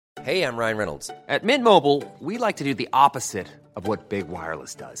Hey, I'm Ryan Reynolds. At Mint Mobile, we like to do the opposite of what Big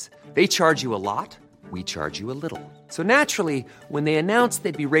Wireless does. They charge you a lot, we charge you a little. So naturally, when they announced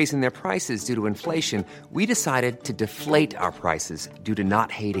they'd be raising their prices due to inflation, we decided to deflate our prices due to not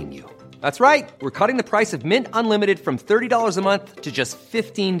hating you. That's right. We're cutting the price of Mint Unlimited from $30 a month to just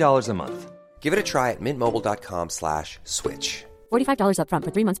 $15 a month. Give it a try at mintmobile.com/switch. $45 up front for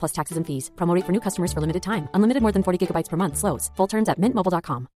 3 months plus taxes and fees. Promo rate for new customers for limited time. Unlimited more than 40 gigabytes per month. Slows full terms at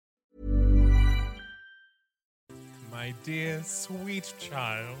mintmobile.com. My dear, sweet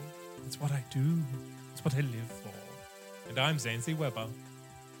child. It's what I do. It's what I live for. And I'm Zane C. Weber.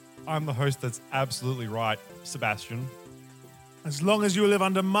 I'm the host that's absolutely right, Sebastian. As long as you live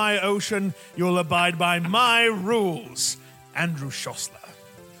under my ocean, you'll abide by my rules. Andrew Schossler.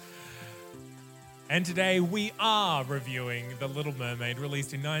 And today we are reviewing The Little Mermaid,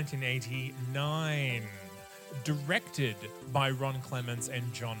 released in 1989. Directed by Ron Clements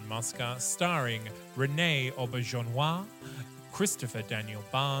and John Musker, starring Renee Auberjonois, Christopher Daniel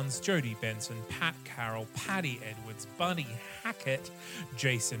Barnes, Jodie Benson, Pat Carroll, Patty Edwards, Buddy Hackett,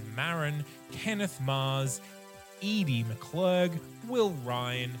 Jason Marin, Kenneth Mars, Edie McClurg, Will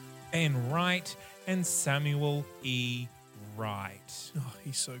Ryan, Ben Wright, and Samuel E. Wright. Oh,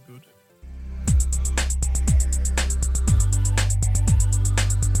 he's so good.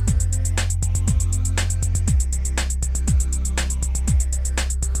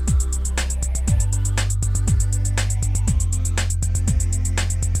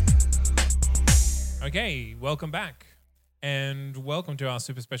 Okay, welcome back. And welcome to our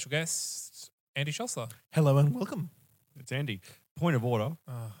super special guest, Andy Schossler. Hello and welcome. It's Andy. Point of order.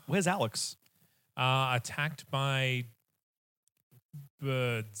 Where's Alex? Attacked by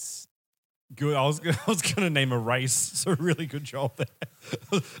birds. Good. I was going to name a race, so really good job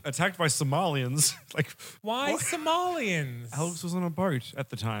there. Attacked by Somalians. Like, Why what? Somalians? Alex was on a boat at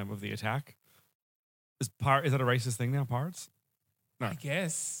the time of the attack. Is that a racist thing now, pirates? No. I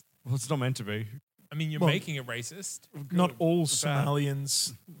guess. Well, it's not meant to be. I mean, you're Well, making it racist. Not all Bad.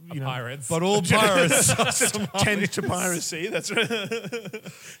 Somalians, Are pirates. But all pirates are tend to piracy. That's right.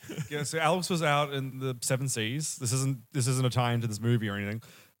 Yeah, so Alex was out in the Seven Seas. This isn't a tie-in to this movie or anything.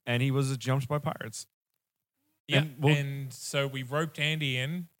 And he was jumped by pirates. Yeah, And we'll- and so we roped Andy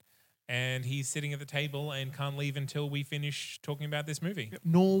in, and he's sitting at the table and can't leave until we finish talking about this movie.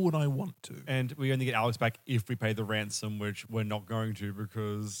 Nor would I want to. And we only get Alex back if we pay the ransom, which we're not going to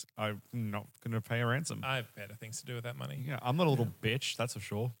because I'm not going to pay a ransom. I have better things to do with that money. Yeah, I'm not a little bitch, that's for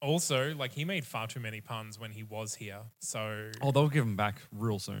sure. Also, like, he made far too many puns when he was here, so... Oh, they'll give him back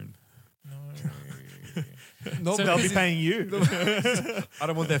real soon. No. No, So They'll is be it- paying you. I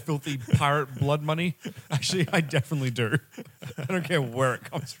don't want their filthy pirate blood money. Actually, I definitely do. I don't care where it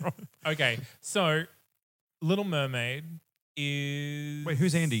comes from. Okay, so Little Mermaid is... Wait,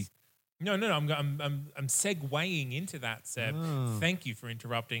 who's Andy? No, I'm segueing into that, Seb. Oh. Thank you for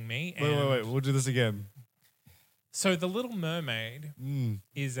interrupting me. Wait, And we'll do this again. So The Little Mermaid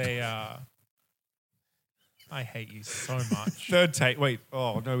is a... I hate you so much. Third take. Wait.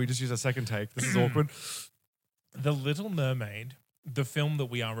 Oh, no, we just used a second take. This is awkward. The Little Mermaid, the film that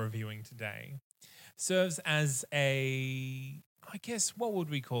we are reviewing today, serves as I guess, what would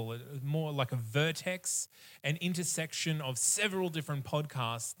we call it? More like a vertex, an intersection of several different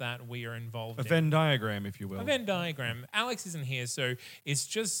podcasts that we are involved A in. Venn diagram, if you will. A Venn diagram. Alex isn't here, so it's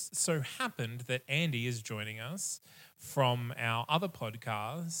just so happened that Andy is joining us from our other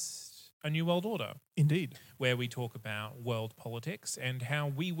podcast, A New World Order, Indeed. where we talk about world politics and how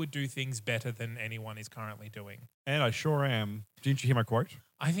we would do things better than anyone is currently doing. And I sure am. Didn't you hear my quote?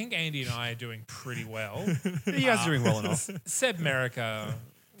 I think Andy and I are doing pretty well. You guys are doing well enough. Seb America.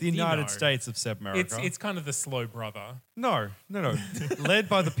 The United States of Seb America. It's kind of the slow brother No. Led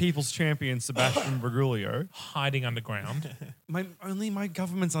by the people's champion, Sebastian Bergoglio. hiding underground. Only my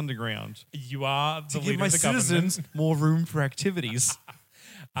government's underground. You are the To give leader my of the citizens government. more room for activities.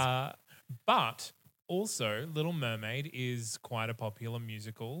 But also, Little Mermaid is quite a popular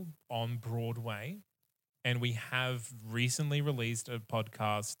musical on Broadway. And we have recently released a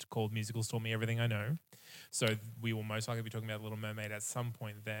podcast called Musicals Taught Me Everything I Know. So we will most likely be talking about Little Mermaid at some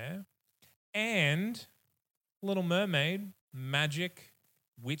point there. And Little Mermaid, magic,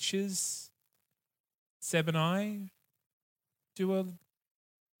 witches, Seb and I do a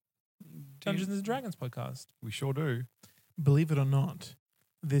Dungeons and Dragons podcast. We sure do. Believe it or not,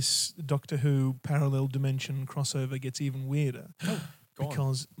 this Doctor Who parallel dimension crossover gets even weirder. Go on.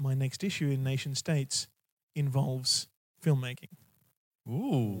 Because my next issue in Nation States involves filmmaking.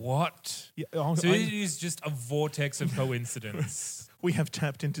 Ooh. What? Yeah, So it is just a vortex of coincidence. we have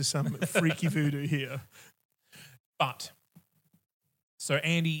tapped into some freaky voodoo here. But So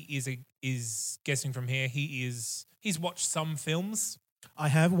Andy is guessing from here. He's watched some films. I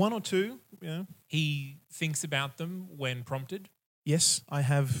have one or two. He thinks about them when prompted. Yes, I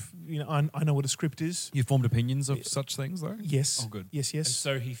have. I know what a script is. You formed opinions of such things, though? Yes. Oh, good. Yes. And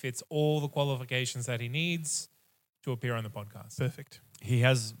so he fits all the qualifications that he needs to appear on the podcast. Perfect. He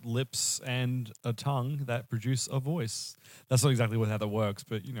has lips and a tongue that produce a voice. That's not exactly how that works,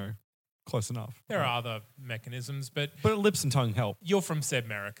 but, close enough. There are other mechanisms, but But lips and tongue help. you're from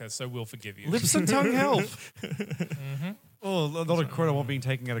Sebmerica, so we'll forgive you. Lips and tongue help. Oh, not a quote I want being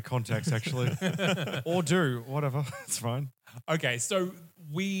taken out of context, actually. Or do, whatever. It's fine. Okay, so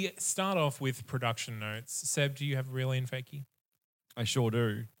we start off with production notes. Seb, do you have real and fakey? I sure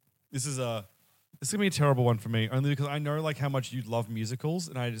do. This is going to be a terrible one for me, only because I know how much you love musicals,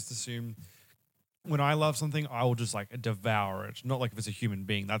 and I just assume when I love something, I will just devour it. Not if it's a human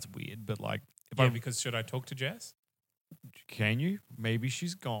being, that's weird, but Because should I talk to Jess? Can you? Maybe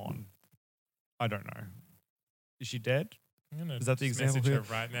she's gone. I don't know. Is she dead? I'm gonna Is that the just example message here?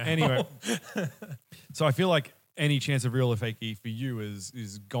 her right now. Anyway. So I feel like any chance of real or fakey for you is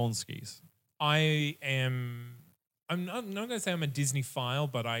gone skis. I'm not going to say I'm a Disney file,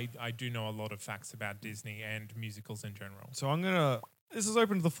 but I do know a lot of facts about Disney and musicals in general. So this is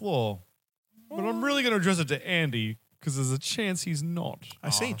open to the floor, but I'm really going to address it to Andy because there's a chance he's not. I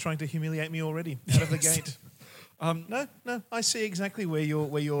see. Trying to humiliate me already out of the gate. No. I see exactly where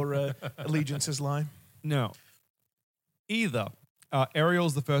your allegiances lie. No. Either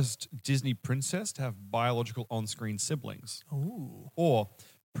Ariel's the first Disney princess to have biological on-screen siblings, Ooh. or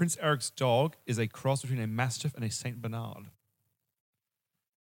Prince Eric's dog is a cross between a Mastiff and a Saint Bernard.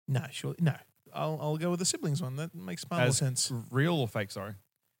 No, surely no. I'll go with the siblings one. That makes far more As sense. real or fake, sorry.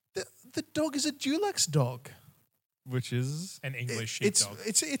 The dog is a Dulux dog. Which is... An English It's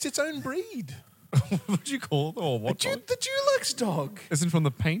sheepdog. its own breed. what do you call it? Or what dog? The Dulux dog. Isn't it from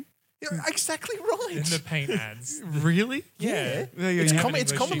the paint? You're exactly right. in the paint ads. Really? Yeah. Yeah, It's, yeah. com- An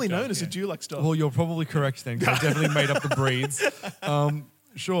it's English commonly sheepdog, known as a yeah. Dulux dog. Well, you're probably correct then, because I definitely made up the breeds.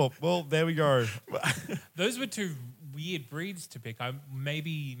 Sure. Well, there we go. Those were two weird breeds to pick.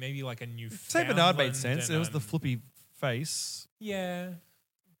 Maybe like a new Saint Bernard made sense. It was the flippy face. Yeah.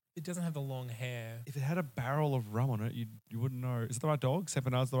 It doesn't have the long hair. If it had a barrel of rum on it, you wouldn't know. Is it the right dog? Saint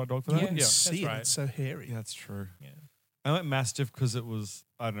Bernard's the right dog for Yeah. that? Wouldn't Yeah. see it. right. It's so hairy. Yeah, that's true. Yeah. I went Mastiff because it was,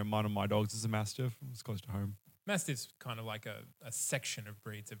 I don't know, mine of my dogs is a Mastiff. It's close to home. Mastiff's kind of like a section of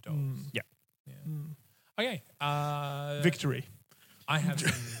breeds of dogs. Yeah. Yeah. Okay. Victory. I have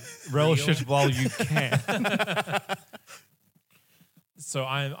some Relish real- it while you can. So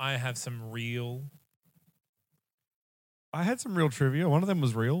I have some real. I had some real trivia. One of them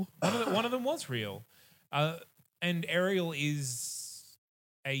was real. One of them was real, and Ariel is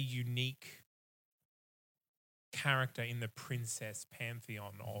a unique character in the princess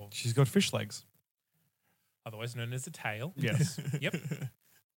pantheon of, She's got fish legs. otherwise known as a tail. Yes. Yep.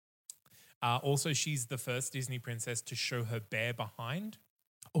 Also, she's the first Disney princess to show her bare behind,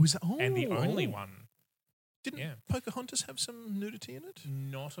 Oh, is that? Oh, and the only one Didn't yeah. Pocahontas have some nudity in it?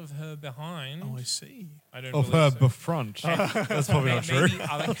 not of her behind. Oh, I see. I don't Of believe her so. befront. That's probably not true. Maybe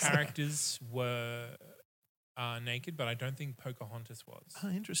other characters were naked, but I don't think Pocahontas was. Ah,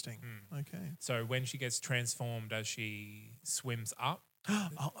 interesting. Okay. So when she gets transformed as she swims up,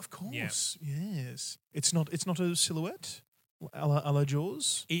 Oh, of course. Yes. It's not a silhouette, a la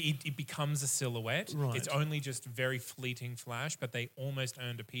Jaws. it becomes a silhouette. Right. It's only just very fleeting flash, but they almost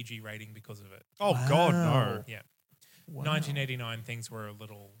earned a PG rating because of it. Oh, God, no. Wow. Yeah. Wow. 1989, things were a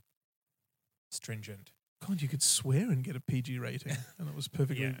little stringent. God, you could swear and get a PG rating, and it was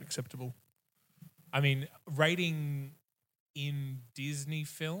perfectly Yeah. acceptable. I mean, rating in Disney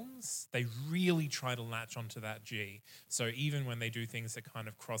films, they really try to latch onto that G. So even when they do things that kind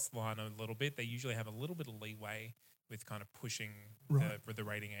of cross the line a little bit, they usually have a little bit of leeway with kind of pushing Right. the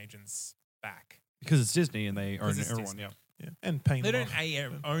rating agents back. Because it's Disney and they own Because it's everyone, Disney. yeah. Yeah, and paying They them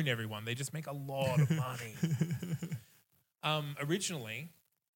don't off. own everyone. They just make a lot of money. Originally,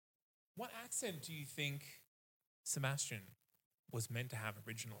 what accent do you think Sebastian was meant to have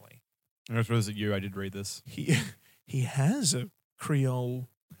originally? And I suppose that you, I did read this. He has a Creole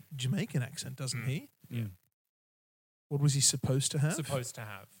Jamaican accent, doesn't he? Yeah. What was he supposed to have? Supposed to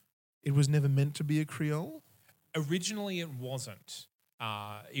have. It was never meant to be a Creole. Originally, it wasn't.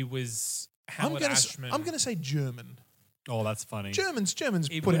 It was I'm Howard Ashman. going to say German. Oh, that's funny. Germans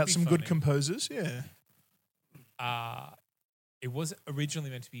It put would out be some good funny. composers. Yeah. It was originally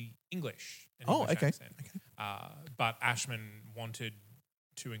meant to be English. An Oh, English okay. accent. But Ashman wanted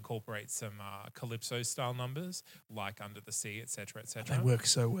to incorporate some calypso-style numbers, like Under the Sea, etc., etc. They work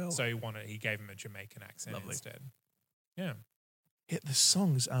so well. So he gave him a Jamaican accent Lovely. instead. Yeah. Yeah, the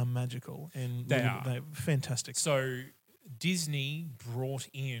songs are magical and They are. they're fantastic. So Disney brought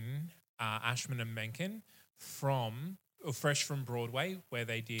in Ashman and Menken fresh from Broadway, where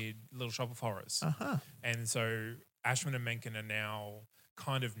they did Little Shop of Horrors. Uh-huh. And so Ashman and Menken are now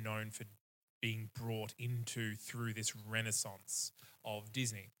kind of known for being brought into through this renaissance of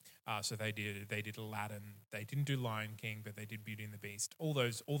Disney. So they did Aladdin. They didn't do Lion King, but they did Beauty and the Beast. All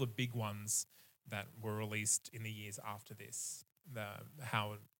the big ones that were released in the years after this. The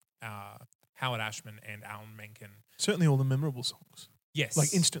Howard Ashman and Alan Menken. Certainly all the memorable songs. Yes,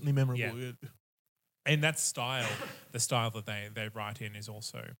 Like instantly memorable. Yeah. And that style, the style that they write in is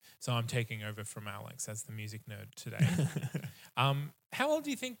also. So I'm taking over from Alex as the music nerd today. How old do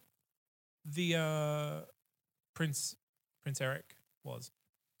you think the Prince Eric was?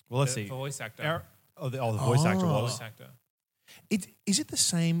 Well, let's The see. voice actor. The voice actor Oh. was. Voice actor. Is it the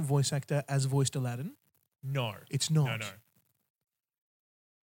same voice actor as voiced Aladdin? No, It's not. No.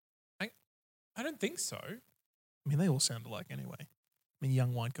 I don't think so. I mean, they all sound alike anyway. I mean,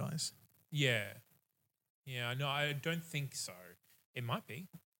 young white guys. Yeah. No, I don't think so. It might be.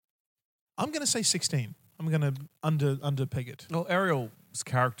 I'm going to say 16. I'm going to underpeg it. Well, Ariel's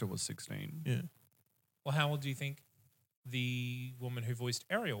character was 16. Yeah. Well, how old do you think the woman who voiced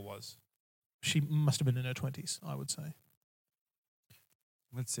Ariel was? She must have been in her 20s, I would say.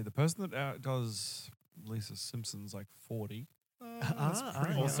 Let's see. The person that does Lisa Simpson's like 40. That's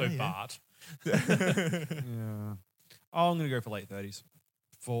pretty Also yeah. Bart. Yeah. Oh, I'm going to go for late 30s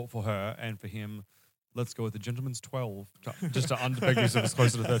for her, and for him, let's go with the gentleman's 12, just to underpeg you so it's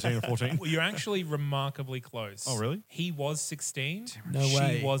closer to 13 or 14. Well, you're actually remarkably close. Oh, really? He was 16. No she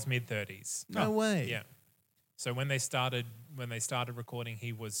way. was mid-30s. No way. Yeah. So when they started recording,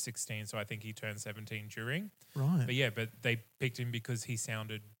 he was 16. So I think he turned 17 during. Right. But they picked him because he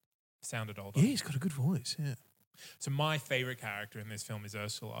sounded older. Yeah, he's got a good voice. Yeah. So my favorite character in this film is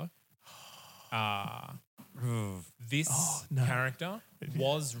Ursula. This no. character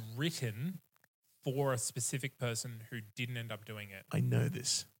was written for a specific person who didn't end up doing it. I know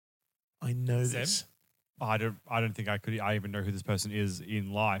this. I know Zeb? this. I don't think I even know who this person is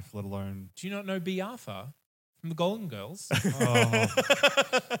in life, let alone. Do you not know B. Arthur from the Golden Girls? Oh.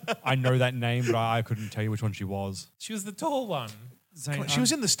 I know that name, but I couldn't tell you which one she was. She was the tall one. She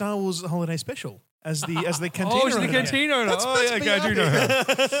was in the Star Wars Holiday Special as the cantina Oh, she's the owner. canteen owner. That's Oh, yeah, okay, I do know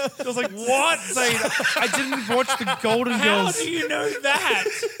her. I was like, what? I didn't watch the Golden How Girls. do you know that?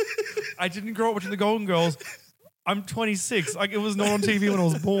 I didn't grow up watching the Golden Girls. I'm 26. Like, it was not on TV when I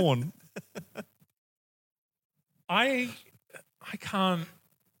was born. I can't.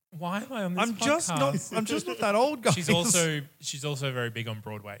 Why am I on this I'm just not that old, guys. She's also very big on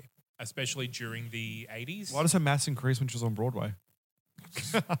Broadway, especially during the 80s. Why does her mass increase when she's on Broadway?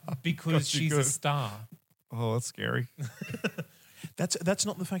 Because she she's a good. star. Oh, that's scary. That's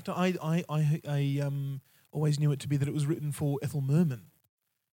not the factor. I always knew it to be that it was written for Ethel Merman,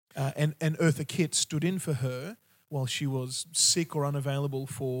 and Eartha Kitt stood in for her while she was sick or unavailable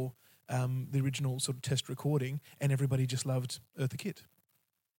for the original sort of test recording, and everybody just loved Eartha Kitt.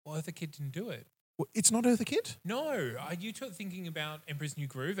 Well, Eartha Kitt didn't do it. Well, it's not Eartha Kitt? No, are you thinking about Emperor's New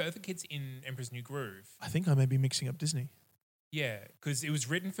Groove? Eartha Kitt's in Emperor's New Groove. I think I may be mixing up Disney. Yeah, because it was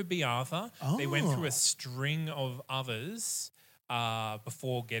written for B. Arthur. They went through a string of others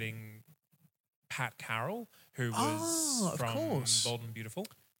before getting Pat Carroll, who was of from course. Bold and Beautiful.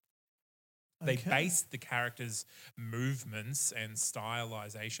 They Okay. based the characters' movements and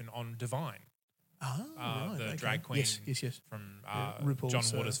stylization on Divine, Right, the okay. drag queen Yes. from Yeah, RuPaul's,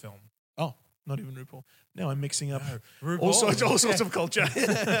 John Waters' film. Oh, not even RuPaul. Now I'm mixing up RuPaul. all sorts of culture.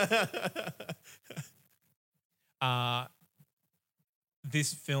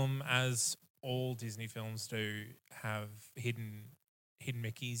 This film, as all Disney films do, have hidden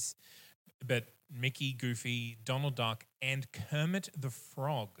Mickeys, but Mickey, Goofy, Donald Duck, and Kermit the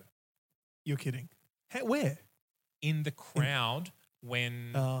Frog You're kidding. Where? in the crowd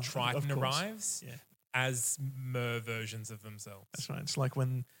when of Triton course. arrives Yeah. as mer versions of themselves. That's right. It's like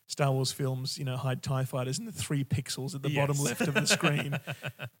when Star Wars films, hide TIE fighters in the 3 pixels at the bottom Yes. left of the screen.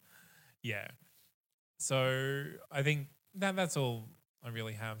 Yeah. So I think that's all I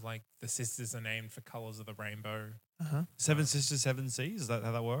really have. Like the sisters are named for colors of the rainbow. Seven Sisters, Seven Seas. Is that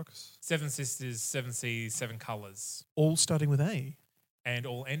how that works? 7 sisters, 7 seas, 7 colors. All starting with A. And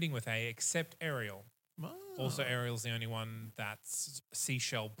all ending with A except Ariel. Also, Ariel's the only one that's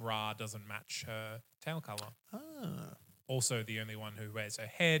seashell bra doesn't match her tail color. Also, the only one who wears her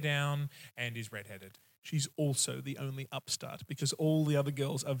hair down and is redheaded. She's also the only upstart because all the other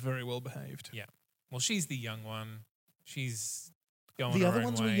girls are very well behaved. Yeah. Well, she's the young one. She's going The her other own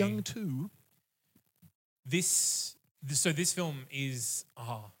ones way. were young too. This So this film is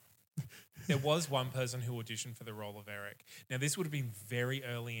there was one person who auditioned for the role of Eric. Now this would have been very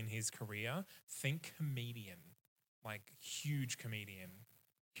early in his career. Think comedian, like huge comedian.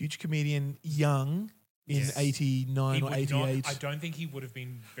 Huge comedian, young in Yes. 89 He or would 88. I don't think he would have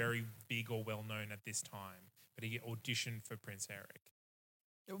been very big or well known at this time, but he auditioned for Prince Eric.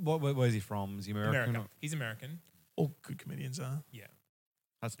 Where's he from? Is he American? America. He's American. All good comedians are. Yeah.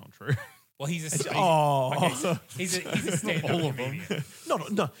 That's not true. Well, he's a Oh. he's a stand-up all of them. comedian.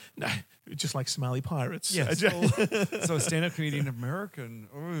 No, just like Somali pirates. Yes. So a stand-up comedian American.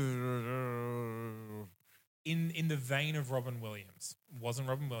 In the vein of Robin Williams. Wasn't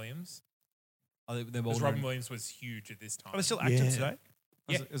Robin Williams? They're Because well Robin known. Williams was huge at this time. Are they still active Yeah. today?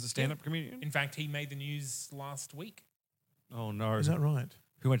 Yeah. As a stand-up comedian? In fact, he made the news last week. Oh no. Is that right?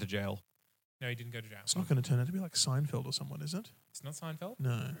 Who went to jail? No, he didn't go to jail. It's not going to turn out to be like Seinfeld or someone, is it? It's not Seinfeld?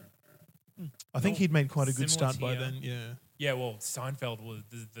 No. I think he'd made quite a good Similar start to by you. then, yeah. Yeah, well, Seinfeld was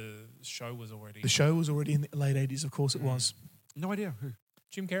the show was already The show was already in the late 80s, of course it was. No idea. Who?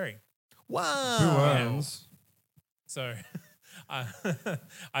 Jim Carrey. Wow. Who Oh. earns? So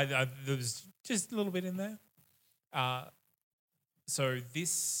there was just a little bit in there. So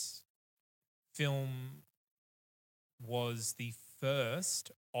this film was the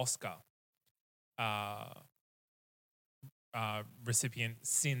first Oscar recipient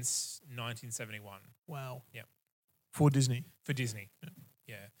since 1971 Wow. Yep. For Disney. for Disney.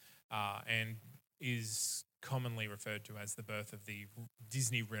 Yeah. And is commonly referred to as the birth of the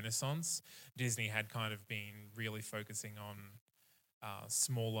Disney Renaissance. Disney had kind of been really focusing on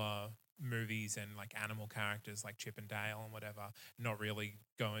smaller movies and like animal characters like Chip and Dale and whatever, not really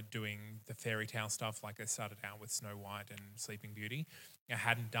doing the fairy tale stuff like they started out with Snow White and Sleeping Beauty. They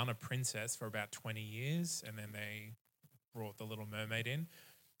hadn't done a princess for about 20 years, and then they brought The Little Mermaid in.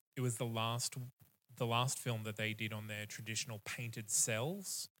 It was the last film that they did on their traditional painted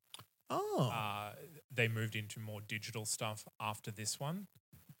cells. Oh. They moved into more digital stuff after this one.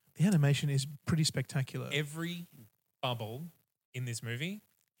 The animation is pretty spectacular. Every bubble in this movie,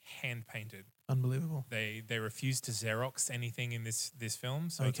 hand painted. Unbelievable. They refused to Xerox anything in this film,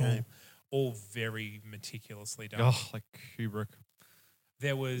 so Okay. it's all very meticulously done. Oh, like Kubrick.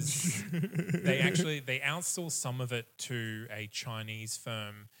 There was they outsourced some of it to a Chinese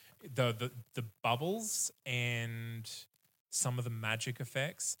firm. The bubbles and some of the magic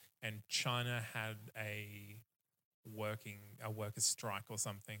effects, and China had a workers' strike or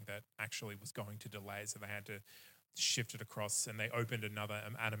something that actually was going to delay, so they had to shift it across, and they opened another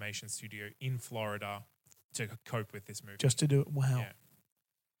animation studio in Florida to cope with this movie. Just to do it. Wow. Yeah.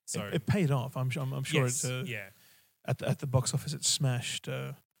 So It paid off. I'm sure yes, it's yeah. at the box office it smashed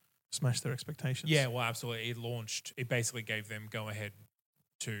their expectations. Yeah, well, absolutely. It basically gave them go ahead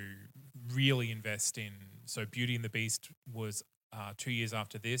to really invest in. So Beauty and the Beast was 2 years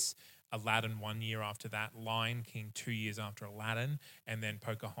after this, Aladdin 1 year after that, Lion King 2 years after Aladdin, and then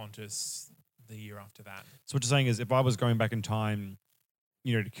Pocahontas the year after that. So what you're saying is, if I was going back in time,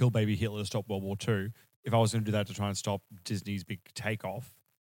 to kill baby Hitler to stop World War II, if I was going to do that to try and stop Disney's big takeoff,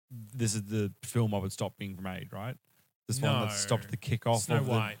 this is the film I would stop being made, right? This one No. that stopped the kickoff. Snow of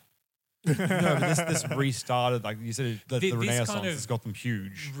the, White No, but this restarted, like you said, the This Renaissance kind of has got them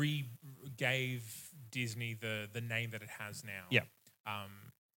huge. gave Disney the name that it has now. Yeah.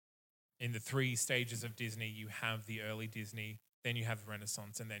 In the three stages of Disney, you have the early Disney, then you have the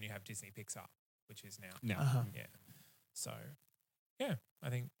Renaissance, and then you have Disney Pixar, which is now. No. Uh-huh. Yeah. So, yeah, I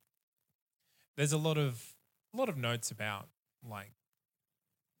think there's a lot of notes about like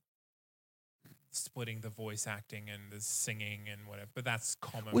splitting the voice acting and the singing and whatever, but that's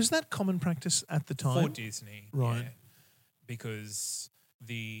common. Was that common practice at the time? for Disney? Right. Yeah. Because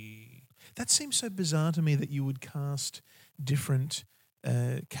That seems so bizarre to me that you would cast different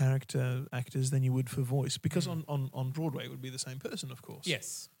character actors than you would for voice, because on Broadway it would be the same person, of course.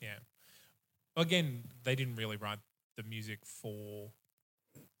 yes, yeah. Again, they didn't really write the music for.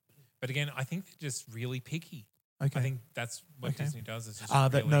 But again, I think they're just really picky. Okay. I think that's what Okay. Disney does. Is just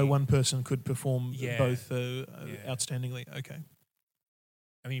that no really- one person could perform Yeah. both Yeah. outstandingly. Okay.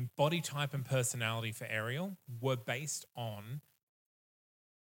 I mean, body type and personality for Ariel were based on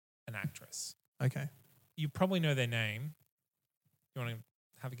an actress. Okay. You probably know their name. You want to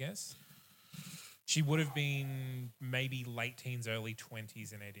have a guess? She would have been maybe late teens, early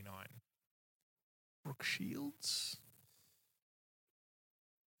 20s in 89. Brooke Shields.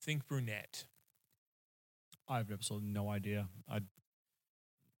 Think brunette. I have absolutely no idea.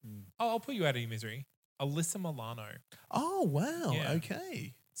 I'll put you out of your misery. Alyssa Milano. Oh wow. Yeah.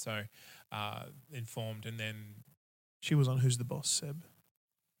 Okay. So informed, and then She was on Who's the Boss, Seb.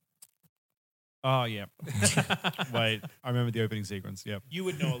 Oh, yeah. Wait, I remember the opening sequence. Yep. You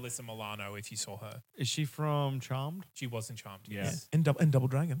would know Alyssa Milano if you saw her. Is she from Charmed? She was in Charmed. Yeah. Yes. And Double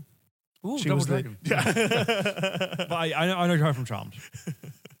Dragon. Ooh, She Double was the- Dragon. But I know her from Charmed.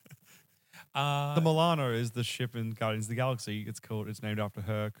 The Milano is the ship in Guardians of the Galaxy. It's named after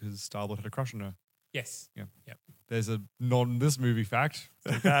her because Star-Lord had a crush on her. Yes. Yeah. Yep. There's a non-this movie fact.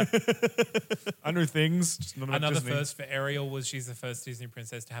 Like that. I know things, just not about Another Disney. first for Ariel was she's the first Disney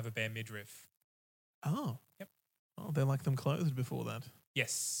princess to have a bare midriff. Oh. Yep. Oh, they like them clothed before that.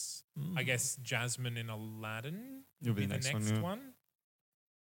 Yes. Mm. I guess Jasmine in Aladdin You'll will be be the the next next one, one.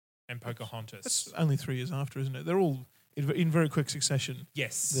 And Pocahontas. That's only 3 years after, isn't it? They're all in very quick succession.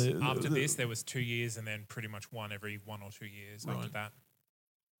 Yes. After this, there was 2 years and then pretty much one every 1 or 2 years after Right. that.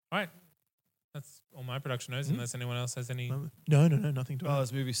 All right. That's all my production notes, unless anyone else has any. No, nothing to Oh, add.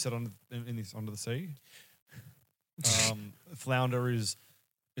 this movie's set under the sea. Flounder is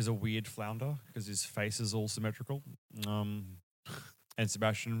a weird flounder because his face is all symmetrical. And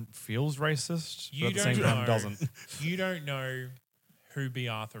Sebastian feels racist, but at the same time doesn't. You don't know who B.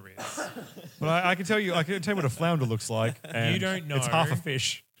 Arthur is. But I can tell you what a flounder looks like. And You don't know. It's half a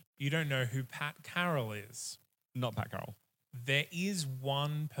fish. You don't know who Pat Carroll is. Not Pat Carroll. There is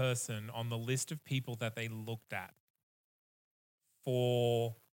one person on the list of people that they looked at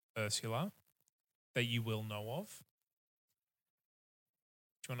for Ursula that you will know of.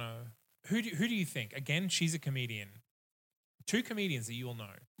 Do you want to? Who do you think? Again, she's a comedian. 2 comedians that you will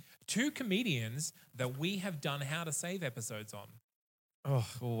know. 2 comedians that we have done How to Save episodes on. Oh,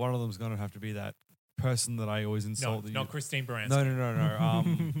 well, one of them's going to have to be that person that I always No, insult. not Christine Baranski.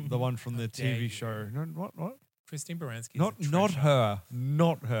 No. The one from the dare TV you. show. No, what? Christine Baranski. Not her.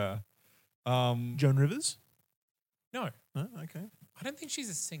 Not her. Joan Rivers? No, No, okay. I don't think she's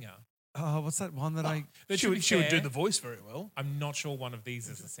a singer. What's that one that I? But She to be would do fair, the voice very well. I'm not sure one of these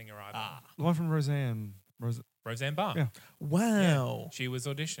is a singer either. The one from Roseanne. Roseanne Barr. Yeah. Wow. She was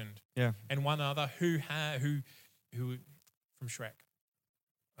auditioned. Yeah. And one other who from Shrek.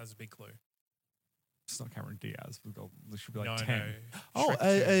 That's a big clue. It's not Cameron Diaz. There should be like No, 10. no. Oh,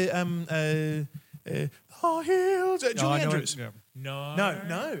 Shrek 2. High Heels. No, I Julie know Andrews. it- yeah.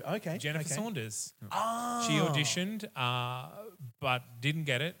 No. Okay. Jennifer okay. Saunders. Oh. She auditioned, but didn't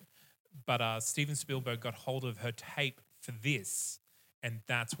get it. But Steven Spielberg got hold of her tape for this, and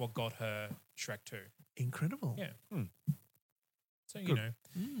that's what got her Shrek 2. Incredible. Yeah. Hmm. So, you Good.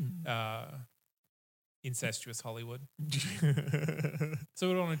 know, incestuous Hollywood. So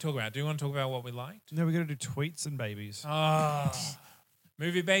what do we want to talk about? Do you want to talk about what we liked? No, we're going to do tweets and babies.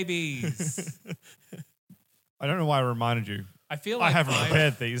 Movie babies. I don't know why I reminded you. I feel like I haven't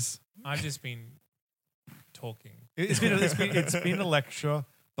prepared these. I've just been talking. It's been a lecture,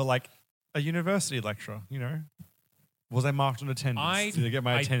 but like a university lecture, you know? Was I marked on attendance? Did I get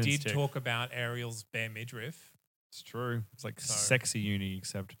my attendance did tick? talk about Ariel's bare midriff. It's true. It's like So- sexy uni,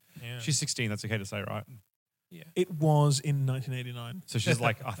 except Yeah. she's 16. That's okay to say, right? yeah. It was in 1989. So she's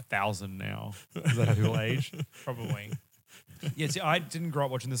like 1,000 now. Is that how people age? Probably. Yeah, see, I didn't grow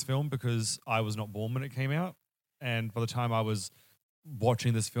up watching this film because I was not born when it came out. And by the time I was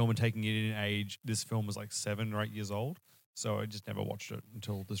watching this film and taking it in age, this film was like 7 or 8 years old. So I just never watched it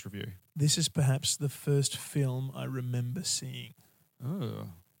until this review. This is perhaps the first film I remember seeing. Oh.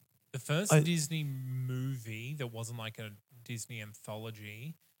 The first Disney movie that wasn't like a Disney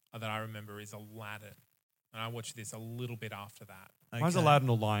anthology that I remember is Aladdin. And I watched this a little bit after that. Mine's Okay. Aladdin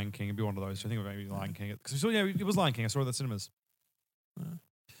or Lion King. It'd be one of those. So I think maybe Lion King. Because it was Lion King. I saw it at the cinemas.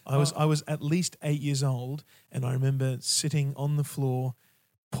 I was at least 8 years old, and I remember sitting on the floor,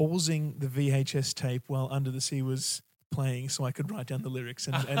 pausing the VHS tape while Under the Sea was playing, so I could write down the lyrics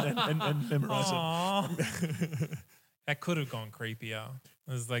and memorize it. Aww. That could have gone creepier.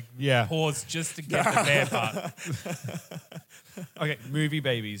 It was like Yeah. pause just to get the bear part. Okay, movie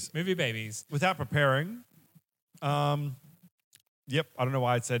babies. Movie babies. Without preparing, yep, I don't know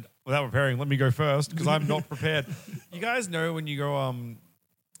why I said without preparing, let me go first because I'm not prepared. You guys know when you go,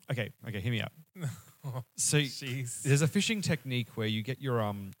 okay, hear me out. So Jeez. there's a fishing technique where you get your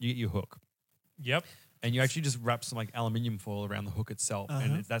hook Yep. and you actually just wrap some like aluminium foil around the hook itself,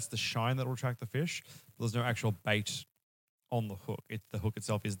 and that's the shine that will attract the fish. There's no actual bait on the hook. The hook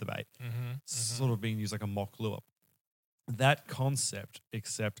itself is the bait. It's sort of being used like a mock lure. That concept,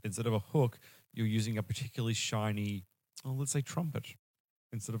 except instead of a hook, you're using a particularly shiny, let's say trumpet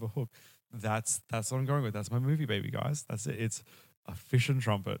instead of a hook. That's what I'm going with. That's my movie baby, guys. That's it. It's a fish and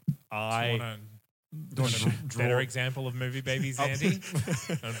trumpet. Do you want a better example of movie babies, Andy?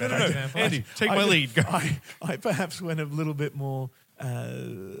 A better example? Andy, take my lead. Go. I perhaps went a little bit more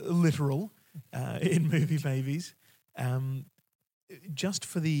literal in Movie Babies. just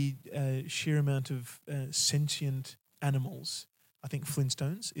for the sheer amount of sentient animals, I think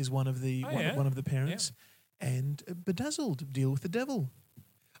Flintstones is one of the one of the parents, and Bedazzled deal with the devil.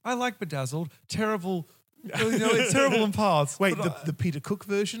 I like Bedazzled. Terrible. It's terrible in parts. Wait, but the Peter Cook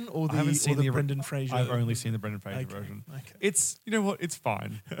version or I haven't seen the Brendan Fraser? I've only seen the Brendan Fraser version. Okay. It's you know what? It's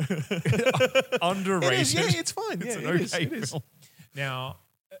fine. Underrated. It is, yeah, it's fine. It's Yeah, an it is, okay it is. film. Now,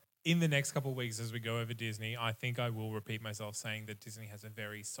 in the next couple of weeks, as we go over Disney, I think I will repeat myself saying that Disney has a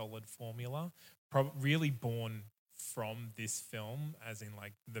very solid formula, really born from this film, as in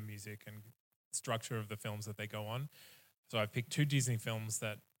like the music and structure of the films that they go on. So I've picked 2 Disney films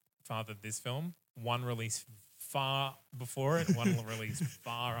that fathered this film. One released far before it, one released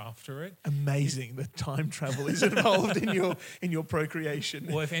far after it. Amazing that time travel is involved in your procreation.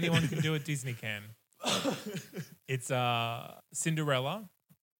 Well, if anyone can do it, Disney can. It's Cinderella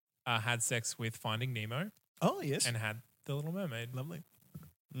had sex with Finding Nemo Oh yes, and had The Little Mermaid. lovely.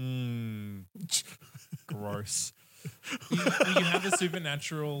 Gross. You have a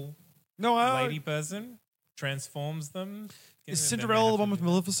supernatural No, lady person, transforms them. is then Cinderella they the have one to with do-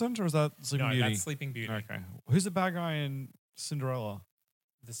 Maleficent, or is that Sleeping No, Beauty? that's Sleeping Beauty. Okay. Who's the bad guy in Cinderella?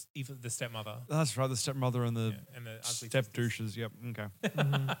 The stepmother. That's right, the stepmother and the Yeah, and the ugly step sisters. douches. Yep. Okay.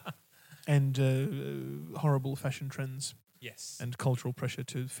 And horrible fashion trends Yes. and cultural pressure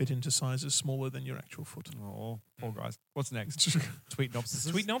to fit into sizes smaller than your actual foot. Oh, poor guys. What's next? Tweet nopsis.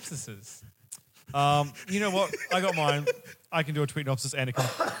 Tweet nopsises. You know what? I got mine. I can do a tweet nopsis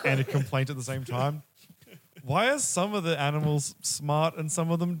and a complaint at the same time. Why are some of the animals smart and some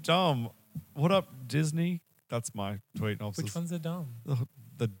of them dumb? What up, Disney? That's my tweet nopsis. Which ones are dumb?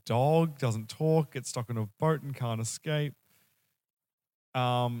 The dog doesn't talk, gets stuck in a boat and can't escape.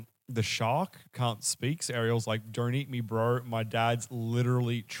 The shark can't speak. So Ariel's like, "Don't eat me, bro. My dad's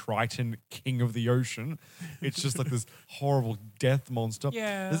literally Triton, king of the ocean." It's just like this horrible death monster.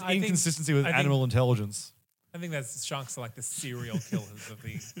 Yeah, There's I think- inconsistency with I think- animal intelligence. I think that's sharks are like the serial killers of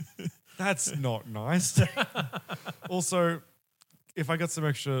the. That's not nice. Also, if I got some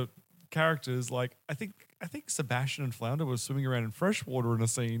extra characters, like I think Sebastian and Flounder were swimming around in fresh water in a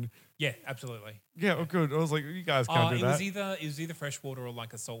scene. Yeah, absolutely. Yeah, oh good. I was like, you guys can't do It that. was either freshwater or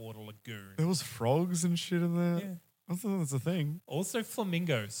like a saltwater lagoon. There was frogs and shit in there. Yeah. I thought that's a thing. Also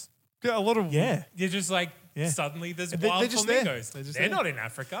flamingos. Yeah, a lot of Yeah. You're just like Yeah. suddenly there's They're wild just there. flamingos. They're just They're there. not in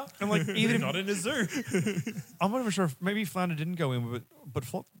Africa. And like They're even not in a zoo. I'm not even sure if maybe Flounder didn't go in, but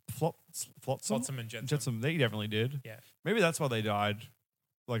Flotsam Flotsam and Jetsam. they definitely did. Yeah. Maybe that's why they died,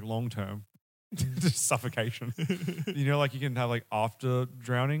 like long term, just suffocation. You know, like you can have like after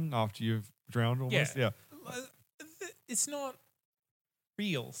drowning, after you've drowned almost. Yeah. It's not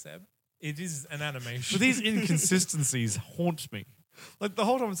real, Seb. It is an animation. But these inconsistencies haunt me. Like the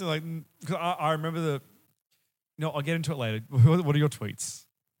whole time I'm saying, like, because I remember the. No, I'll get into it later. What are your tweets?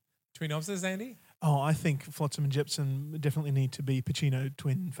 Twin officers, Andy? Oh, I think Flotsam and Jetsam definitely need to be Pacino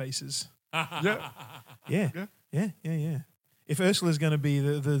twin faces. Yeah. Yeah. Yeah. If Ursula's going to be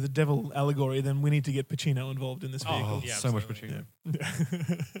the devil allegory, then we need to get Pacino involved in this vehicle. Oh, yeah, so much absolutely.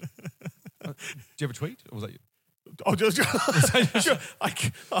 Pacino. Do you have a tweet? Or was that you? Oh, just, I'm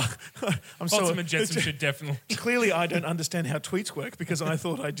Flotsam sorry. and Jetsam should definitely. Clearly, I don't understand how tweets work because I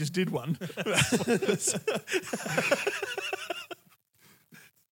thought I just did one.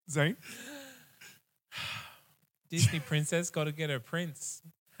 Zane? Disney princess got to get her prince.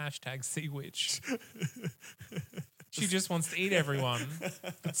 Hashtag Sea Witch. She just wants to eat everyone.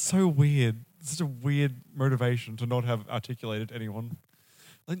 It's so weird. It's such a weird motivation to not have articulated to anyone.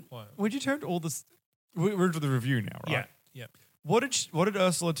 Like, What? when you turned all this, we're into the review now, right? Yeah. What did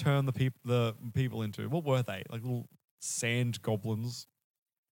Ursula turn the people into? What were they? Like little sand goblins?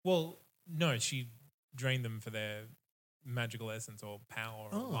 Well, no, she drained them for their magical essence or power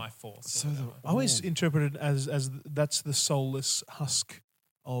or life force. So or the- whatever. I always interpreted as that's the soulless husk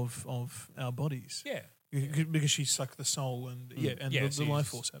of our bodies. Yeah. Because she sucked the soul and and Yeah, the life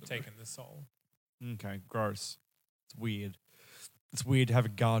she's force out of it. taken the soul. Okay, gross. It's weird. It's weird to have a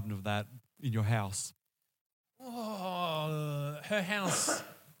garden of that in your house. Oh, her house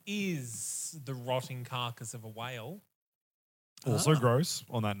is the rotting carcass of a whale. Also gross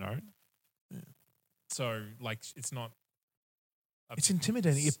on that note. So, like, it's not. It's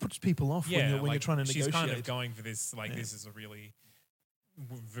intimidating. It puts people off when you're like, trying to she's negotiate. kind of going for this. Like, Yeah. this is a really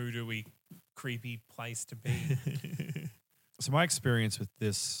voodoo-y, creepy place to be. So my experience with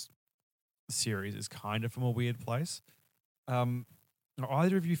this series is kind of from a weird place. And Are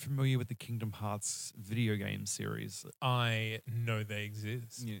either of you familiar with the Kingdom Hearts video game series? I know they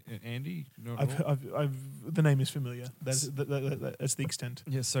exist. Yeah, Andy? Not at all? The name is familiar. That's the extent.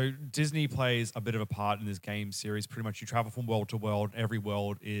 Yeah, so Disney plays a bit of a part in this game series. Pretty much you travel from world to world. Every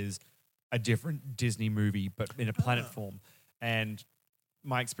world is a different Disney movie, but in a planet form. And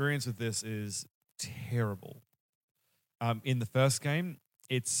my experience with this is terrible. In the first game,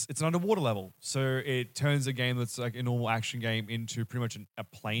 it's an underwater level. So it turns a game that's like a normal action game into pretty much a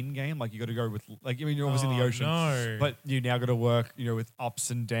plane game. Like you got to go with, like, I mean, you're obviously in the ocean, no. but you now got to work, with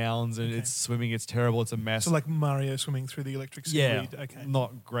ups and downs, and it's swimming. It's terrible. It's a mess. So like Mario swimming through the electric seaweed. Okay.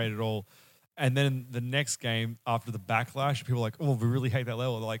 Not great at all. And then the next game, after the backlash, people are like, oh, we really hate that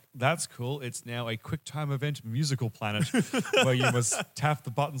level. They're like, that's cool. It's now a quick time event musical planet where you must tap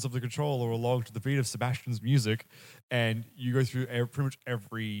the buttons of the controller along to the beat of Sebastian's music. And you go through pretty much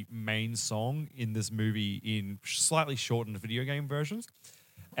every main song in this movie in slightly shortened video game versions.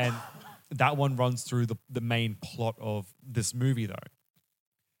 And that one runs through the main plot of this movie, though.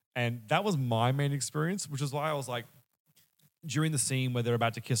 And that was my main experience, which is why I was like, during the scene where they're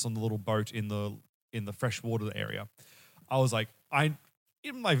about to kiss on the little boat in the freshwater area, I was like,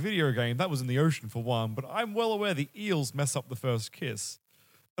 in my video game, that was in the ocean for one, but I'm well aware the eels mess up the first kiss.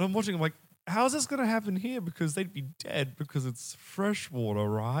 And I'm watching, I'm like, how's this going to happen here? Because they'd be dead because it's freshwater,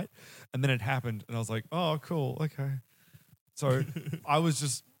 right? And then it happened, and I was like, oh, cool, okay. So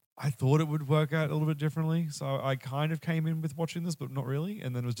I thought it would work out a little bit differently. So I kind of came in with watching this, but not really,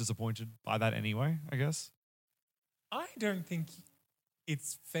 and then was disappointed by that anyway, I guess. I don't think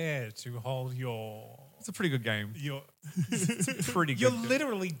it's fair to hold It's a pretty good game. It's pretty good. You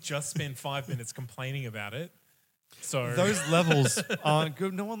literally just spent 5 minutes complaining about it. So those levels aren't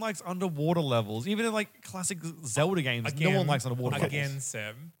good. No one likes underwater levels. Even in like classic Zelda games, no one likes underwater levels. Again,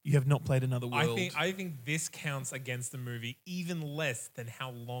 Seb, You have not played Another World. I think this counts against the movie even less than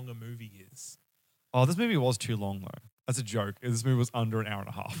how long a movie is. Oh, this movie was too long though. That's a joke. This movie was under an hour and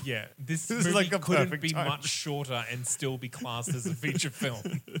a half. Yeah, this is movie like a couldn't perfect be time. much shorter and still be classed as a feature film.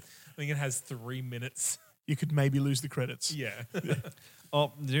 I think it has 3 minutes. You could maybe lose the credits. Yeah.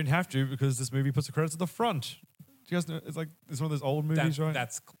 Oh, you didn't have to because this movie puts the credits at the front. Do you guys know? It's one of those old movies, right?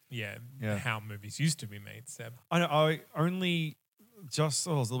 That's how movies used to be made, Seb. I know. I only it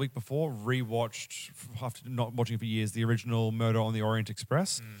was the week before rewatched after not watching it for years the original Murder on the Orient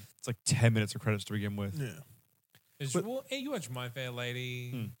Express. It's like 10 minutes of credits to begin with. Yeah. You watch My Fair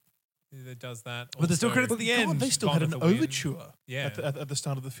Lady that does that. But there's still Also, credits at the end. God, they still Gone had with an the Wind. overture Yeah. at the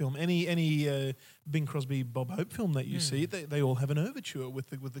start of the film. Any Bing Crosby, Bob Hope film that you see, they all have an overture with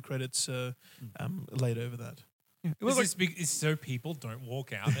the credits laid over that. Yeah. It was like, It's so people don't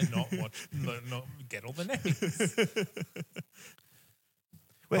walk out and not watch, not get all the names.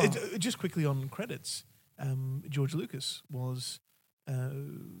 Well, just quickly on credits, George Lucas was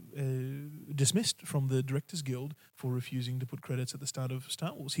dismissed from the Directors Guild for refusing to put credits at the start of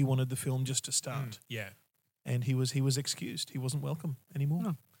Star Wars. He wanted the film just to start, Yeah. and he was excused. He wasn't welcome anymore.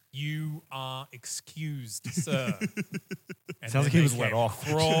 No. You are excused, sir. And Sounds like then he was they let came off.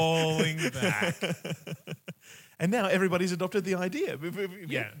 Crawling back. And now everybody's adopted the idea.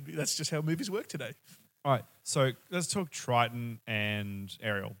 Yeah. That's just how movies work today. all right, so let's talk Triton and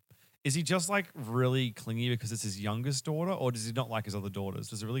Ariel. Is he just like really clingy because it's his youngest daughter, or does he not like his other daughters?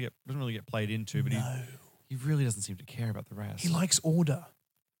 Doesn't really get played into, but he really doesn't seem to care about the rest. He likes order.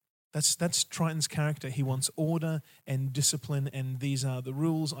 That's Triton's character. He wants order and discipline, and these are the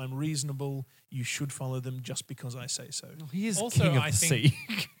rules. I'm reasonable. You should follow them just because I say so. He is Also, king of I the think-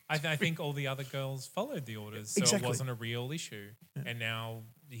 sea. I think all the other girls followed the orders, so Exactly. it wasn't a real issue. And now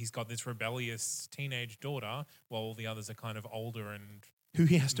he's got this rebellious teenage daughter, while all the others are kind of older and Who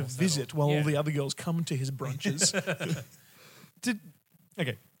he has to More settled. visit while all Yeah. the other girls come to his brunches.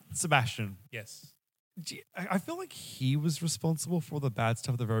 Sebastian. yes. I feel like he was responsible for the bad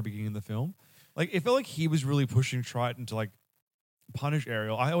stuff at the very beginning of the film. Like, it felt like he was really pushing Triton to like punish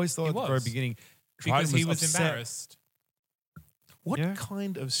Ariel. I always thought He at the very was. beginning Because Triton he was upset. embarrassed. What Yeah.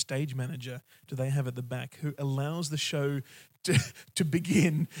 kind of stage manager do they have at the back who allows the show to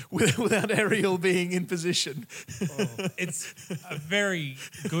begin without Ariel being in position? It's a very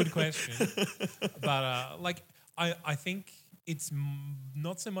good question. But I think it's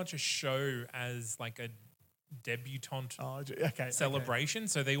not so much a show as like a debutante Oh, okay. celebration.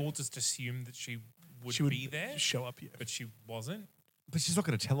 So they all just assumed that she would be there, show up here. but she wasn't. But she's not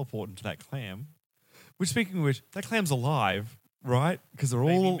going to teleport into that clam. Which, speaking of which, that clam's alive, right? Because they're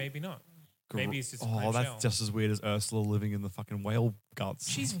all. Maybe not. Maybe it's just a clam Oh, that's shell. just as weird as Ursula living in the fucking whale guts.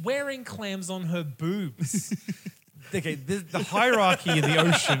 She's wearing clams on her boobs. okay. The hierarchy in the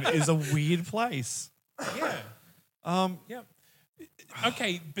ocean is a weird place. Yeah. Um, Yep.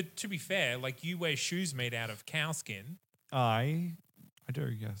 Okay, but to be fair, like you wear shoes made out of cow skin. I do,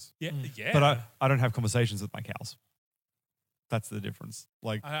 yes. Yeah, yeah. But I don't have conversations with my cows. That's the difference.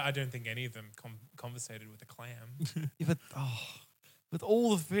 Like, I don't think any of them conversated with a clam. yeah, but with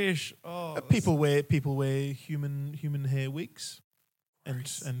all the fish, People wear human hair wigs,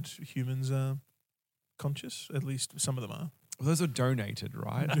 and humans are conscious. At least some of them are. those are donated,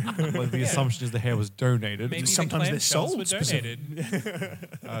 right? Like the assumption is the hair was donated. Maybe Sometimes the they're clam shells sold were donated.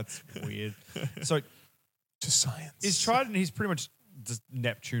 That's weird. So To science. is Triton? He's pretty much just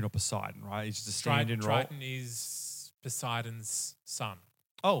Neptune or Poseidon, right? He's just a stand-in role. Triton is Poseidon's son.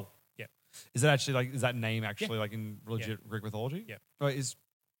 Oh, Yeah. Is that actually like? Is that name actually like in legit Greek mythology? Yeah. Oh, is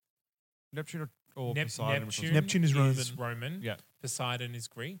Neptune or Poseidon? Neptune is Roman. Roman. Yeah. Poseidon is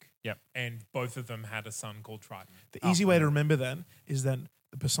Greek. Yep. And both of them had a son called Triton. The easy way to remember that is that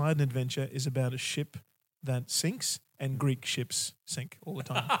the Poseidon adventure is about a ship that sinks, and Greek ships sink all the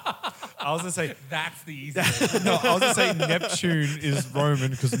time. I was gonna say That's the easy way. no. I was gonna say Neptune is Roman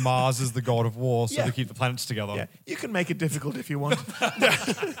because Mars is the god of war, so Yeah. they keep the planets together. Yeah, you can make it difficult if you want.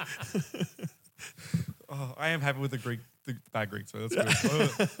 Oh, I am happy with the bad Greeks, so that's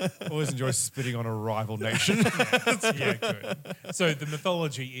good. I always enjoy spitting on a rival nation. Yeah, good. So the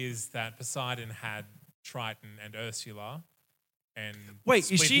mythology is that Poseidon had Triton and Ursula. And Wait, is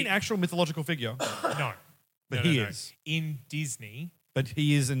split she an actual mythological figure? No. But No, he no. is. In Disney. But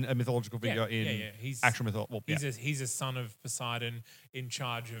he is a mythological Yeah, figure in yeah. He's actual mythology. Well, He's a son of Poseidon in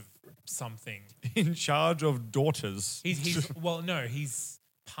charge of something. in charge of daughters. He's well, no, he's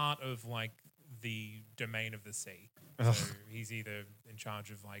part of like the domain of the sea. So he's either in charge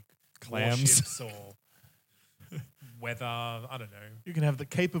of like Clams. warships or weather. I don't know. You can have the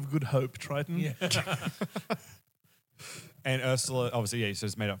Cape of Good Hope, Triton. Yeah. And Ursula, obviously, yeah, so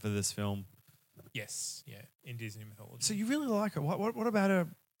it's made up for this film. Yes, yeah, in Disney mythology. So you really like her. What about her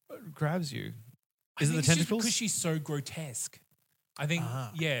grabs you? Is it the tentacles? Because she's so grotesque. I think,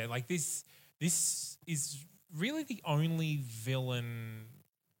 Ah. yeah, like this is really the only villain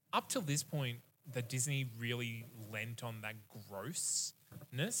up till this point that Disney really lent on that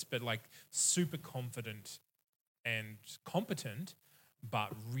grossness, but like super confident and competent,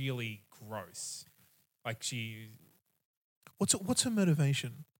 but really gross. Like What's her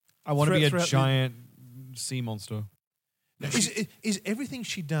motivation? I want to be a throughout the- giant sea monster. Is everything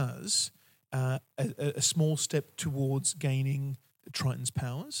she does a small step towards gaining Triton's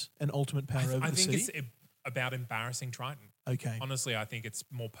powers and ultimate power over I the think sea? it's about embarrassing Triton. Okay. Honestly, I think it's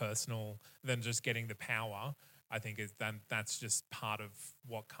more personal than just getting the power. I think that's just part of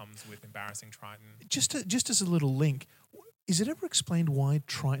what comes with embarrassing Triton. Just as a little link, is it ever explained why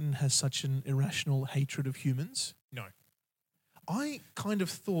Triton has such an irrational hatred of humans? No. I kind of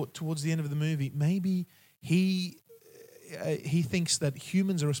thought towards the end of the movie maybe he thinks that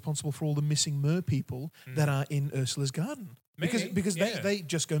humans are responsible for all the missing mer people that are in Ursula's garden because yeah. they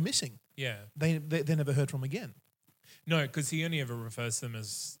just go missing. Yeah. They're never heard from again. No, because he only ever refers to them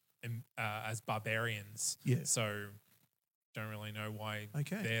as barbarians. Yeah. So don't really know why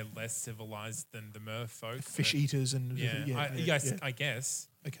Okay. they're less civilized than the mer folk. Fish but eaters and Yeah. yeah. I guess.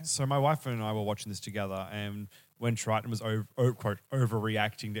 Okay. So my wife and I were watching this together, and when Triton was quote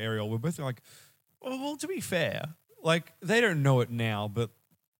overreacting to Ariel, we're both like, well, to be fair, like they don't know it now, but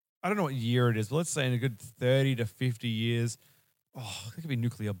I don't know what year it is, but let's say in a good 30 to 50 years, there could be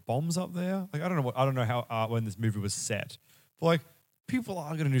nuclear bombs up there. Like I don't know how when this movie was set, but like people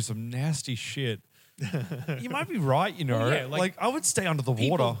are going to do some nasty shit. You might be right, you know. Well, yeah, like I would stay under the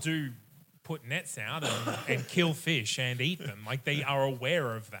People water. do put nets out and kill fish and eat them. Like they are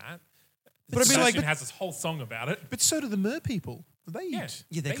aware of that. But I mean, Sebastian like- has this whole song about it. But so do the mer people. They Yeah. eat.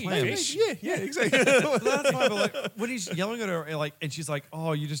 Yeah, they're They eat clams. fish. Yeah, exactly. That's fine, but like when he's yelling at her, like, and she's like,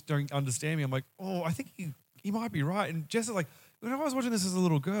 "Oh, you just don't understand me." I'm like, "Oh, I think he might be right." And Jess is like, when I was watching this as a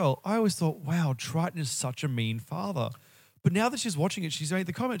little girl, I always thought, "Wow, Triton is such a mean father." But now that she's watching it, she's made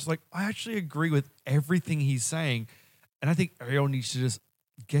the comments like, "I actually agree with everything he's saying," and I think Ariel needs to just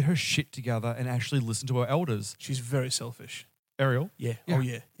get her shit together and actually listen to her elders. She's very selfish. Ariel, Yeah. Yeah. Oh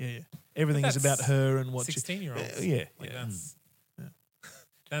yeah. Everything is about That's her and what 16-year-olds. Yeah. Like yeah.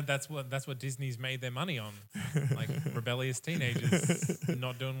 that's that's what Disney's made their money on. Like rebellious teenagers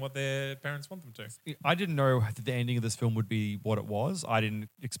not doing what their parents want them to. I didn't know that the ending of this film would be what it was. I didn't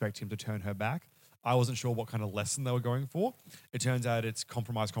expect him to turn her back. I wasn't sure what kind of lesson they were going for. It turns out it's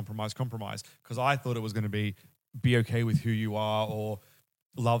compromise, because I thought it was going to be okay with who you are or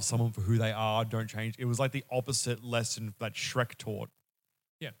love someone for who they are, don't change. It was like the opposite lesson that Shrek taught.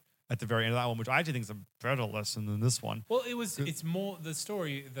 Yeah. At the very end of that one, which I actually think is a better lesson than this one. Well, it's more the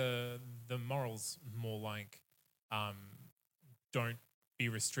story, the morals more like don't be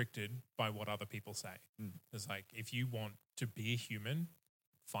restricted by what other people say. It's like, if you want to be a human,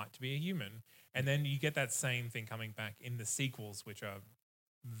 fight to be a human. And then you get that same thing coming back in the sequels, which are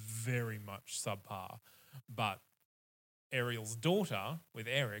very much subpar. But Ariel's daughter with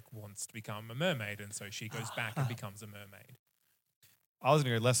Eric wants to become a mermaid, and so she goes back and becomes a mermaid. I was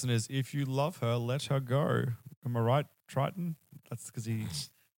going to go, lesson is, if you love her, let her go. Am I right, Triton? That's because he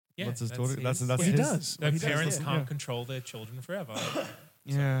wants his daughter. That's Well, he his. does. Their He does, parents yeah. can't control their children forever.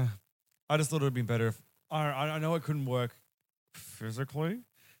 Yeah. I just thought it would have been better if, I know it couldn't work physically,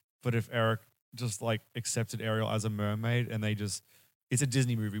 but if Eric just like accepted Ariel as a mermaid and they just, it's a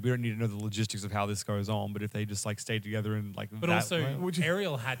Disney movie. We don't need to know the logistics of how this goes on, but if they just like stayed together and like But that also, way-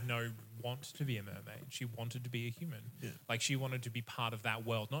 Ariel had no want to be a mermaid. She wanted to be a human. Like, she wanted to be part of that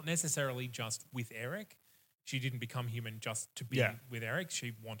world, not necessarily just with Eric. She didn't become human just to be with Eric.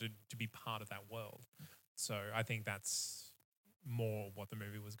 She wanted to be part of that world. So I think that's more what the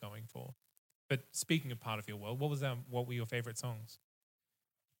movie was going for. But speaking of part of your world, what were your favorite songs?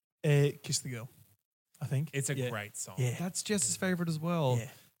 Kiss the Girl, I think. It's a Yeah. great song. Yeah. That's Jess's favorite as well. Yeah.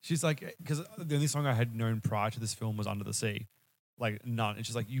 She's like, because the only song I had known prior to this film was Under the Sea. Like, none. And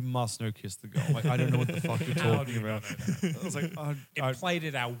she's like, you must know Kiss the Girl. Like, I don't know what the fuck you're How do talking you not about. know that? I was like, It played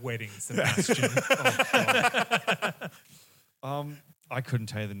at our wedding, Sebastian. I couldn't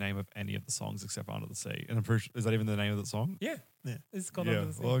tell you the name of any of the songs except Under the Sea. And I'm pretty sure, is that even the name of the song? Yeah. Yeah. It's got Yeah, Under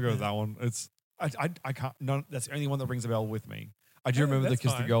the Sea. well, I'll go with that one. It's I can't. No, that's the only one that rings a bell with me. I do remember the that's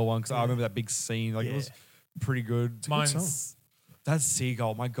Kiss the fine. Girl one because I remember that big scene. Like it was pretty good. Mine's That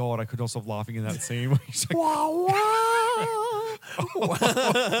seagull. My God, I could not stop laughing in that scene. Where he's like,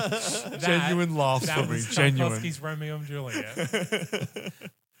 genuine laughs that for me. was Genuine. Tchaikovsky's Romeo and Juliet.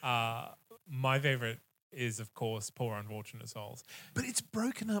 My favorite is, of course, Poor Unfortunate Souls. But it's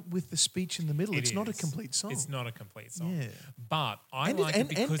broken up with the speech in the middle. It's not a is. complete song. It's not a complete song. Yeah. But I And like it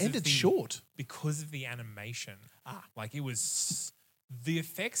because and of it's the, short. because of the animation. Like, it was the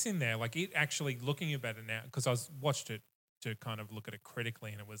effects in there. Like, it actually, looking about it now, because I watched it to kind of look at it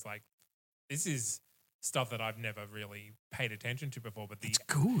critically, and it was like, this is stuff that I've never really paid attention to before. But It's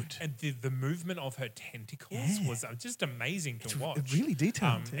good. and the movement of her tentacles was just amazing to watch. Really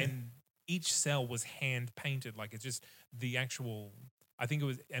detailed. yeah. And each cell was hand painted. Like, it's just the actual. I think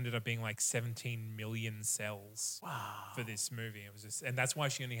it ended up being like 17 million cells for this movie. It was just, and that's why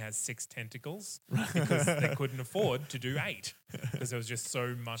she only has 6 tentacles, because they couldn't afford to do 8 because there was just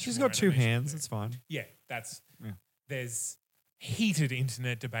so much. She's more got 2 animation to hands. do. It's fine. Yeah, there's heated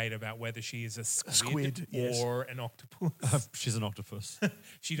internet debate about whether she is a squid, yes. or an octopus. She's an octopus.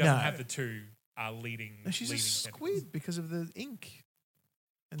 She doesn't No. have the two leading. No, she's a leading squid tentacles. because of the ink.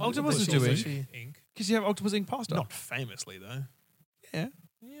 And Octopuses the- do also ink. she- Ink. Because you have octopus ink pasta. Not famously, though. Yeah.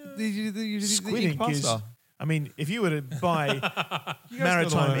 Yeah. The Squid ink ink is. pasta. I mean, if you were to buy You guys know the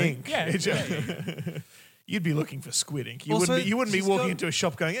maritime one I mean. ink, Yeah, you'd be looking for squid ink. You Also, wouldn't be she's walking got- into a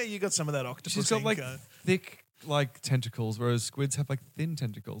shop going, "Hey, you got some of that octopus She's got ink?" like Have thick like tentacles, whereas squids have like thin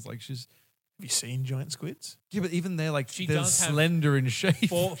tentacles. Like she's you seen giant squids? yeah, but even they're like She they're does have- slender in shape.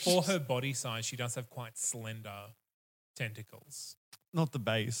 For her body size, she does have quite slender tentacles. Not the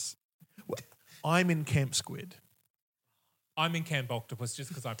base. I'm in Camp Squid. I'm in Camp Octopus just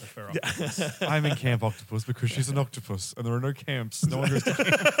because I prefer octopus. I'm in Camp Octopus because she's an octopus and there are no camps. No one goes to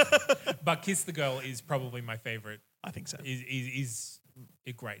camp. But Kiss the Girl is probably my favorite. I think so. Is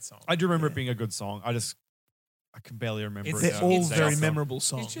a great song. I do remember it being a good song. I can barely remember It's- it. They're now. all it's very just- memorable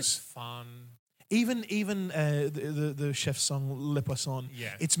songs. It's just fun. Even the chef's song Le Poisson.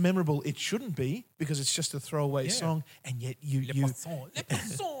 Yeah. It's memorable. It shouldn't be because it's just a throwaway Yeah. song, and yet Le poisson, le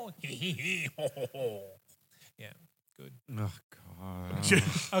poisson. Yeah, good. Oh god.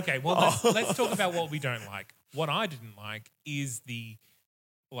 Okay, well, let's talk about what we don't like. What I didn't like is the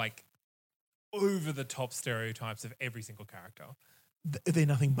over the top stereotypes of every single character. they're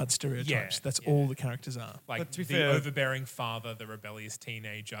nothing but stereotypes. Yeah, That's yeah. all the characters are. Like But to be the fair- overbearing father, the rebellious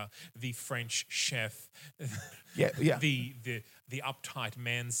teenager, the French chef, Yeah, yeah. the uptight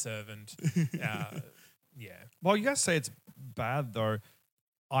manservant. Yeah, Well, you guys say it's bad though.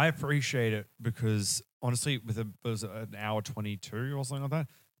 I appreciate it because honestly, with it was an hour 22 or something like that,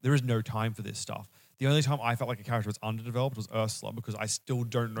 there is no time for this stuff. The only time I felt like a character was underdeveloped was Ursula because I still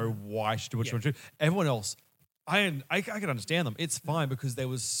don't know why she did what she wanted to do. Everyone else, I can understand them. It's fine because they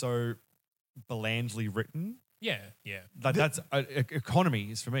was so blandly written. yeah. That's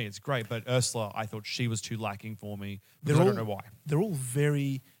economy is for me. It's great, but Ursula, I thought she was too lacking for me because They're I all- don't know why. They're all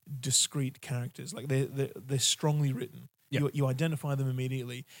very discrete characters. Like they're strongly written. Yeah. You identify them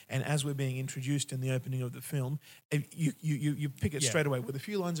immediately, and as we're being introduced in the opening of the film, you pick it Yeah. straight away with a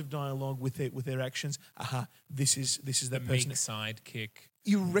few lines of dialogue with their actions. Aha, this is The that meek person. sidekick.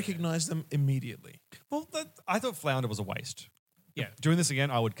 You recognize them immediately. Well, I thought Flounder was a waste. Yeah. Doing this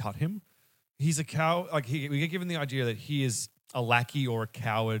again, I would cut him. He's a cow. Like we get given the idea that he is a lackey or a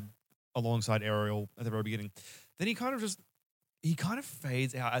coward alongside Ariel at the very beginning. Then he kind of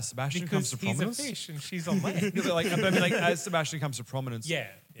fades out as Sebastian Because comes to he's prominence. a fish and she's on land. Yeah, but like as Sebastian comes to prominence. Yeah.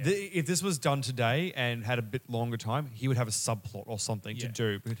 If this was done today and had a bit longer time, he would have a subplot or something to Yeah.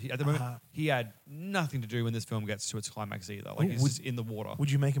 do. But at the moment, he had nothing to do when this film gets to its climax either. Like he's just in the water. Would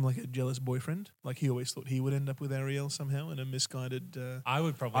you make him like a jealous boyfriend? Like he always thought he would end up with Ariel somehow in a misguided. I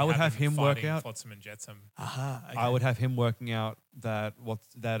would probably I would have him work fighting out- Flotsam and Jetsam. Aha. Okay. I would have him working out that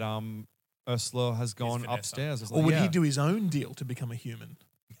Ursula has gone Vanessa. upstairs. It's Or like, would yeah. he do his own deal to become a human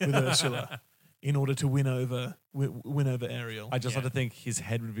with Ursula in order to win over Ariel? I just Yeah. like to think his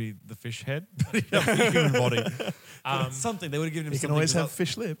head would be the fish head, but he'd have a human body. Something they would have given him. He can something always have without-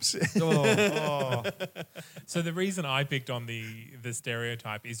 fish lips. Oh. So the reason I picked on the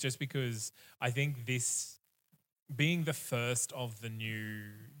stereotype is just because I think this being the first of the new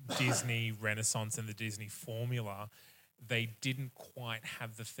Disney Renaissance and the Disney formula, they didn't quite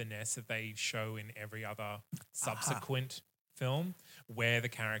have the finesse that they show in every other subsequent film, where the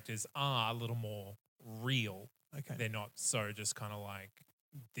characters are a little more real. Okay. They're not so just kind of like,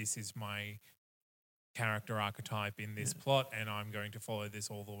 this is my character archetype in this plot, and I'm going to follow this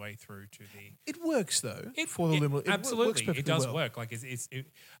all the way through to the. It works though for the liberal. Absolutely, works perfectly it does well. work. Like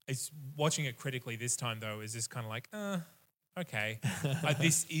it's watching it critically this time though is just kind of like, okay,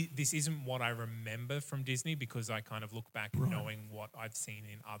 this isn't what I remember from Disney, because I kind of look back knowing what I've seen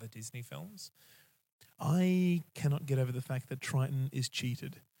in other Disney films. I cannot get over the fact that Triton is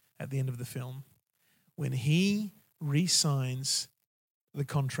cheated at the end of the film when he re-signs the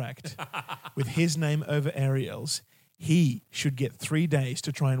contract with his name over Ariel's. He should get 3 days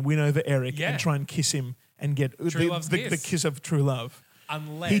to try and win over Eric Yeah. and try and kiss him and get True love's the kiss. kiss of true love.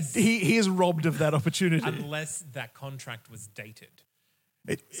 Unless He is robbed of that opportunity. unless that contract was dated.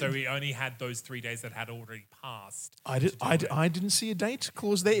 So he only had those 3 days that had already passed. I to do it. didn't see a date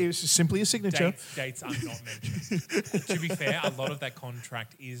clause there. It was simply a signature. Dates are not mentioned. To be fair, a lot of that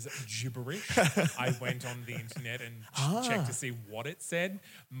contract is gibberish. I went on the internet and checked to see what it said.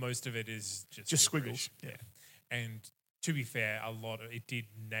 Most of it is just squiggles. gibberish. Yeah. And to be fair, a lot of it did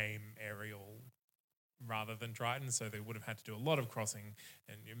name Ariel rather than Triton, so they would have had to do a lot of crossing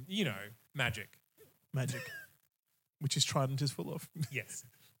and, magic. Magic, which is Trident is full of. Yes.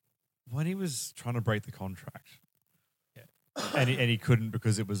 When he was trying to break the contract, Yeah. and he couldn't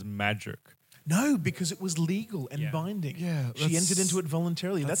because it was magic. No, because it was legal and Yeah. binding. Yeah, she entered into it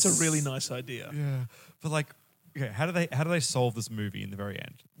voluntarily. That's a really nice idea. Yeah, but like, okay, how do they solve this movie in the very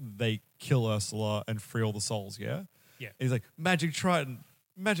end? They kill Ursula and free all the souls. Yeah, Yeah. And he's like magic Trident,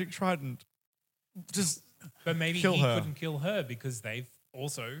 just But maybe kill he her. couldn't kill her because they've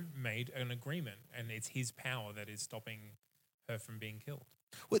also made an agreement, and it's his power that is stopping her from being killed.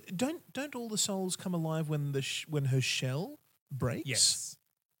 Well, don't all the souls come alive when when her shell breaks? Yes.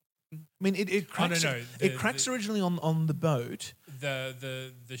 I mean, it cracks. no. It cracks originally on the boat.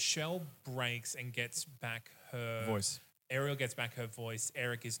 The shell breaks and gets back her voice. Ariel gets back her voice.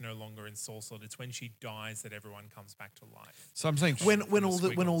 Eric is no longer in Soul Sword. It's when she dies that everyone comes back to life. So I'm saying When the all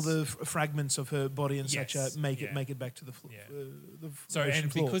the squiggles. fragments of her body and such Yes, make yeah. it back to the floor. Yeah. The So ocean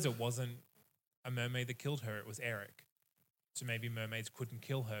and floor. because it wasn't a mermaid that killed her, it was Eric. So maybe mermaids couldn't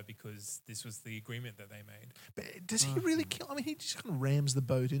kill her because this was the agreement that they made. But does he really kill? I mean, he just kind of rams the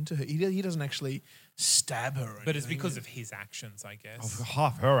boat into her. He doesn't actually stab her. or But it's anything. because of his actions, I guess.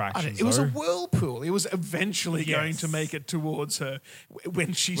 half her I don't- actions. it was a though. whirlpool. It was eventually going to Yes. make it towards her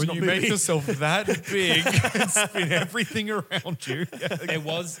when she's When not you moving. make yourself that big and spin everything around you. There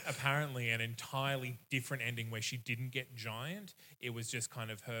was apparently an entirely different ending where she didn't get giant. It was just kind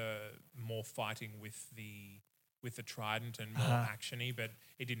of her more fighting with the trident and more actiony, but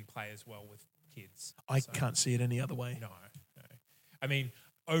it didn't play as well with kids. I So, can't see it any other way. No. I mean,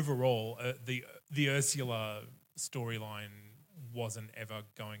 overall, the Ursula storyline wasn't ever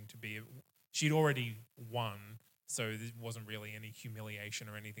going to be. She'd already won, so there wasn't really any humiliation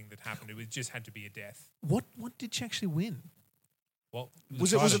or anything that happened. It just had to be a death. What did she actually win? Well,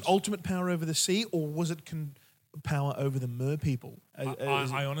 Was it ultimate power over the sea, or was it power over the mer people?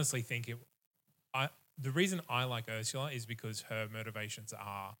 I honestly think it. The reason I like Ursula is because her motivations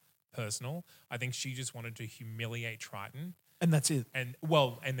are personal. I think she just wanted to humiliate Triton, and that's it. and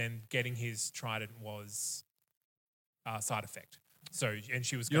then getting his trident was a side effect. So, and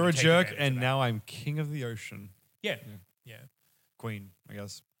she was. You're gonna a take jerk, advantage of and that. now I'm king of the ocean. Yeah. Yeah. Queen, I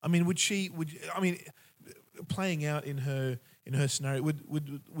guess. I mean, playing out in her scenario,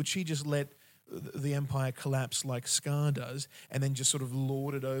 would she just let the empire collapse like Scar does, and then just sort of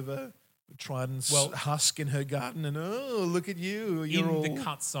lord it over Trident's husk in her garden? And look at you, you're in all the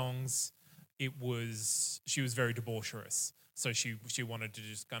cut songs, she was very debaucherous. So she wanted to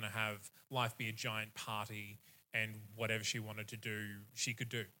just kind of have life be a giant party, and whatever she wanted to do, she could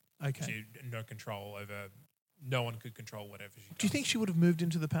do. Okay. She had no control over. No one could control whatever she. Do you think she would have moved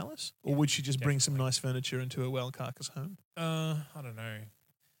into the palace, or would she just bring some definitely. nice furniture into her whale carcass home? I don't know.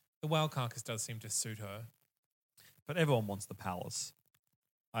 The whale carcass does seem to suit her But everyone wants the palace,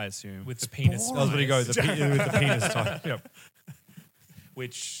 I assume. with the penis. That was where you go, size, with the penis type. Yep.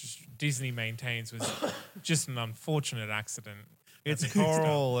 which Disney maintains was just an unfortunate accident. It's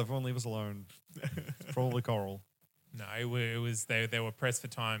coral. Everyone leave us alone. It's probably coral. No, it was they were pressed for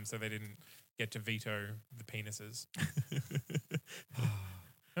time, so they didn't get to veto the penises.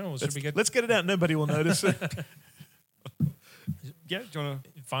 Oh, should we get Let's get it out. Nobody will notice it. Yeah, do you want to?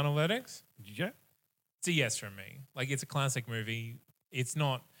 final verdicts? Yeah. It's a yes from me. Like, it's a classic movie. It's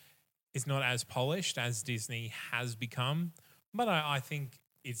not as polished as Disney has become, but I think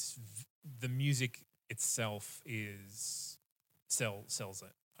the music itself sells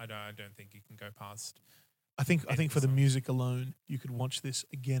it. I don't think you can go past. I think Any for the song. music alone, you could watch this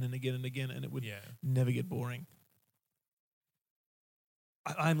again and again and again, and it would never get boring.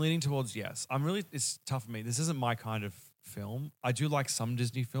 I'm leaning towards yes. It's tough for me. This isn't my kind of film. I do like some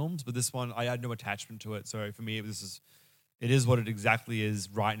Disney films, but this one, I had no attachment to it. So for me, it is what it exactly is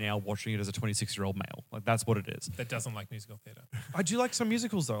right now, watching it as a 26-year-old male. Like, that's what it is. That doesn't like musical theatre. I do like some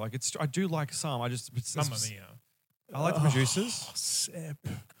musicals, though. Like, I do like some. Mamma Mia. I like the producers. Seb.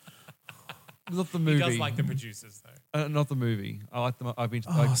 Not the He movie. does like the producers, though. Not the movie. I like them. I've been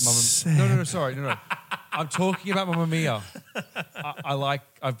Oh, like Mamma. Seb. No. Sorry, no. I'm talking about Mamma Mia.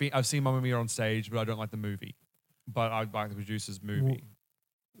 I've seen Mamma Mia on stage, but I don't like the movie. But I like the producers' movie.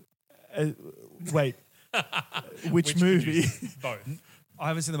 Wait. Which movie? producers? Both. I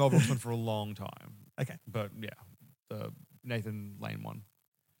haven't seen the Mel Brooks one for a long time. Okay. But yeah, the Nathan Lane one.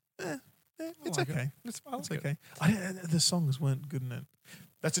 It's like it. okay. It's It's okay. The songs weren't good in it.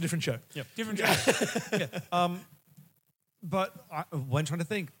 That's a different show. Different genre. But when trying to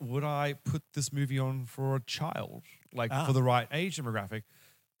think, would I put this movie on for a child, like Ah. for the right age demographic?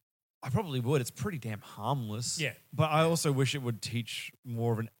 I probably would. It's pretty damn harmless. Yeah. But I also wish it would teach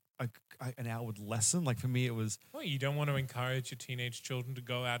more of an outward lesson. Like for me, it was Well, you don't want to encourage your teenage children to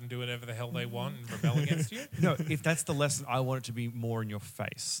go out and do whatever the hell they want and rebel against you? no. If that's the lesson, I want it to be more in your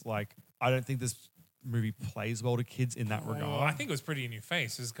face. Like I don't think this movie plays well to kids in that regard. Well, I think it was pretty in your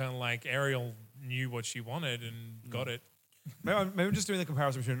face. It was kind of like Ariel knew what she wanted and got it. Maybe I'm just doing the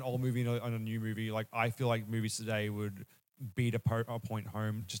comparison between an old movie and a new movie. Like I feel like movies today would beat a point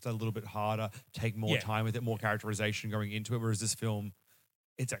home just a little bit harder, take more time with it, more characterization going into it. Whereas this film,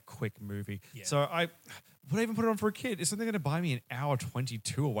 it's a quick movie. Yeah. So would I even put it on for a kid? Is something going to buy me an hour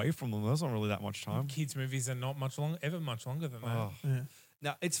 22 away from them? That's not really that much time. Kids' movies are not ever much longer than that. Oh. Yeah.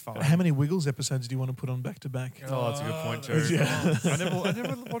 No, it's fine. How many Wiggles episodes do you want to put on back to back? Oh, that's a good point too. Yeah. I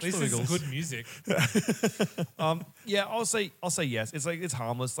never watched This the is Wiggles. good music. Yeah, I'll say yes. It's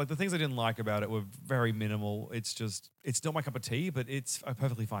harmless. Like the things I didn't like about it were very minimal. It's not my cup of tea, but it's a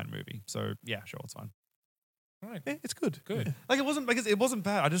perfectly fine movie. So yeah, sure, it's fine. All right. Yeah, it's good. Good. Like it wasn't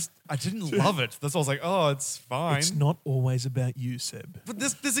bad. I didn't love it. That's why I was like, oh, it's fine. It's not always about you, Seb. But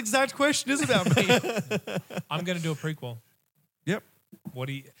this exact question is about me. I'm going to do a prequel. Yep. What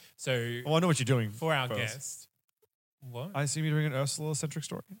do you... So, Well, I know what you're doing. for our first. guest... What? I assume you're doing an Ursula-centric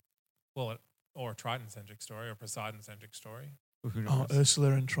story. Well, or a Triton-centric story or Poseidon-centric story. Well, who Oh, knows?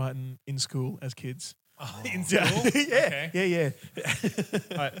 Ursula and Triton in school as kids. In Yeah, school? Okay. yeah.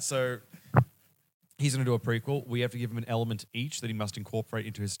 All right, so he's going to do a prequel. We have to give him an element each that he must incorporate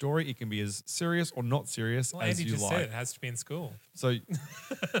into his story. It can be as serious or not serious Well, as Andy you just like. said it has to be in school. So,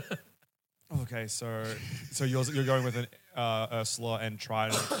 okay, so you're going with an Ursula and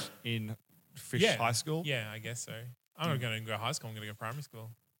Triton in Fish High School. Yeah, I guess so. I'm not going to go high school. I'm going to go primary school.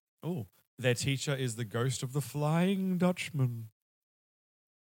 Oh, their teacher is the ghost of the Flying Dutchman.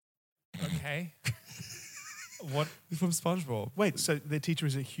 Okay. What? From SpongeBob. Wait, so their teacher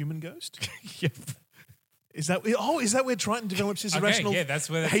is a human ghost? Yep. Is that where Triton develops his Okay, irrational yeah, that's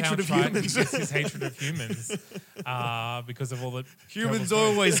where hatred of Triton humans? gets his hatred of humans because of all the Humans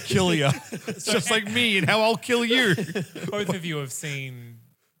terrible always kill you. It's just like me and how I'll kill you. stories. Both of you have seen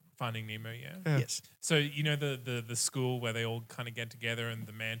Finding Nemo, yeah. Yes. So you know the school where they all kind of get together and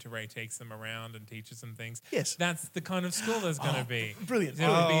the manta ray takes them around and teaches them things. Yes. That's the kind of school there's going to be. Brilliant. There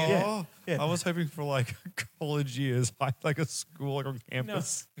would be Yeah. Yeah. I was hoping for like college years, like a school like on no,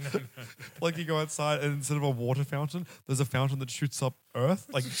 campus. no. Like you go outside and instead of a water fountain, there's a fountain that shoots up earth,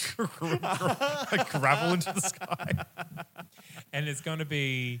 like, like gravel into the sky. And it's going to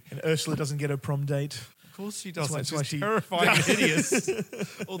be And Ursula doesn't get her prom date. Of course she doesn't. That's why She's she- terrifying and hideous.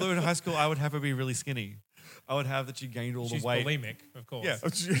 Although in high school, I would have her be really skinny. I would have that she gained all she's the weight. bulimic, of course. Yeah,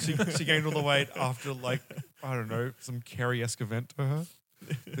 she gained all the weight after like, I don't know, some Carrie-esque event to her.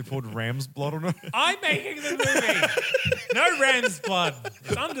 They poured ram's blood on her. I'm making the movie. No ram's blood.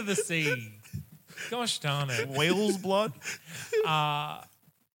 It's under the sea. Gosh darn it. Whale's blood. No,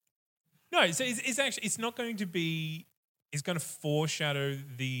 so it's actually it's not going to be. It's going to foreshadow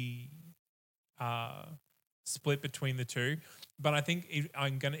the split between the two, but I think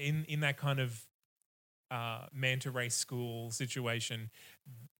I'm going to in that kind of manta ray school situation,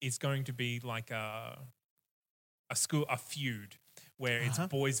 it's going to be like a feud where it's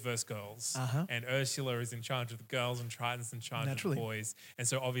boys versus girls, and Ursula is in charge of the girls and Triton's in charge Naturally. of the boys, and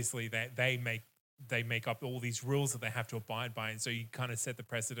so obviously they make up all these rules that they have to abide by, and so you kind of set the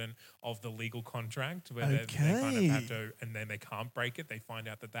precedent of the legal contract where they kind of have to, and then they can't break it. They find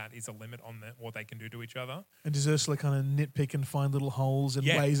out that is a limit on what they can do to each other. And does Ursula kind of nitpick and find little holes and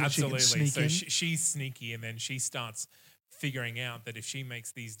ways that absolutely. she can sneak So in? she's sneaky, and then she starts figuring out that if she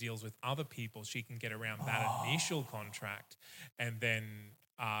makes these deals with other people, she can get around that initial contract, and then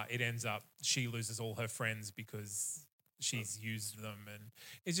it ends up she loses all her friends because she's used them, and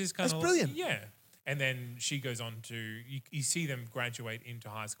it's just kind That's of brilliant. Yeah. And then she goes on to, you see them graduate into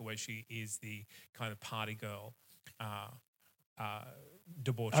high school where she is the kind of party girl,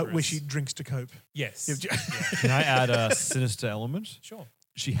 debaucherous. Where she drinks to cope. Yes. Yeah. Can I add a sinister element? Sure.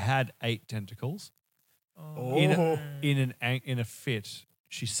 She had 8 tentacles. Oh. In a fit,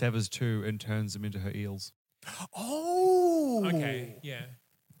 she severs 2 and turns them into her eels. Oh. Okay, yeah.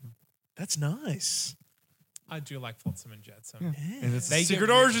 That's nice. I do like Flotsam and Jetsam. And it's They a get secret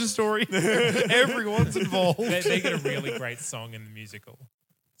rid- origin story. Everyone's involved. They get a really great song in the musical.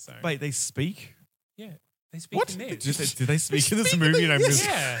 So Wait, they speak? yeah, they speak in this. Did they speak in this movie and I missed?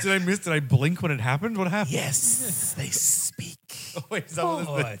 Yeah. Did I blink when it happened? What happened? Yes, they speak. Oh, wait, is that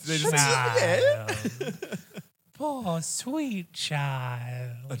what they just child. Poor sweet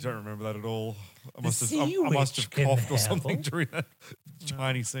child. I don't remember that at all. I The must have, sea I must witch have can coughed or something help. during that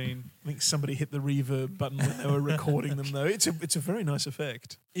tiny scene. I think somebody hit the reverb button when they were recording them, though. It's a very nice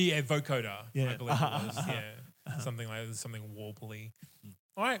effect. Yeah, vocoder. Yeah. I believe it was. Yeah, something like something warbley.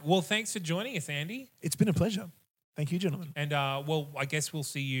 All right. Well, thanks for joining us, Andy. It's been a pleasure. Thank you, gentlemen. And well, I guess we'll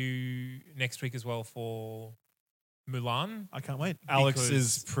see you next week as well for Mulan. I can't wait. Alex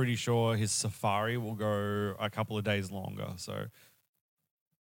Because- is pretty sure his safari will go a couple of days longer. So,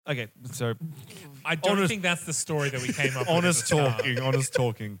 okay, so I don't Honest- think that's the story that we came up honest with. at the start. talking, honest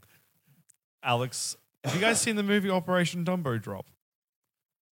talking. Alex, have you guys seen the movie Operation Dumbo Drop?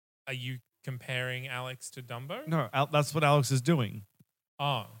 Are you comparing Alex to Dumbo? No, that's what Alex is doing.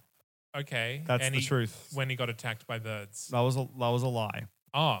 Oh, okay. That's And the truth. When he got attacked by birds. That was a lie.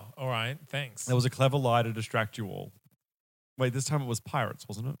 Oh, all right. Thanks. That was a clever lie to distract you all. Wait, this time it was pirates,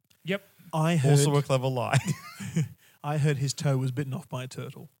 wasn't it? Yep. I heard, Also a clever lie. I heard his toe was bitten off by a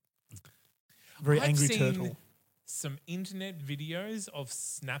turtle. Very I've angry seen turtle. Some internet videos of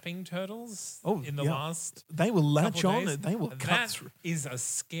snapping turtles Oh, in the yeah. last They will latch couple on days. it. They will cut That through. is a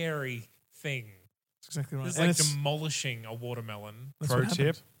scary thing. That's exactly right. It's And like it's- demolishing a watermelon. that's Pro what tip,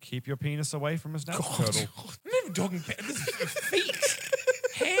 happened. keep your penis away from a snap God. turtle. I'm not even talking this is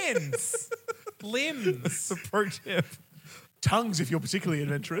feet, hands, limbs. It's a pro tip. Tongues, if you're particularly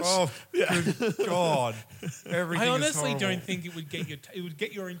adventurous. Oh, good God. Everything I is honestly horrible. don't think it would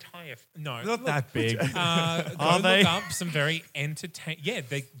get your entire. No, They're not that big. Go Are look they? up some very entertaining. Yeah,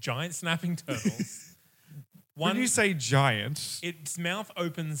 they're giant snapping turtles. When you say giant, its mouth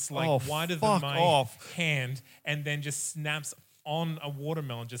opens like Oh, wider fuck than my off. hand, and then just snaps on a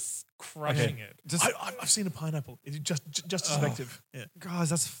watermelon, just crushing it. just I've seen a pineapple. It's just as effective. Yeah. guys,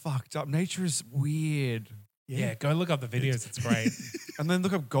 that's fucked up. Nature is weird. Yeah, go look up the videos. It's great. And then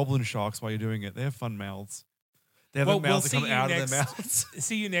look up goblin sharks while you're doing it. They have fun mouths. They have Well, the mouths we'll that come see you out of next- their mouths.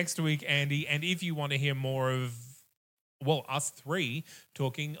 See you next week, Andy. And if you want to hear more of, well, us three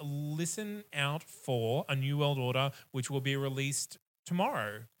talking, listen out for A New World Order, which will be released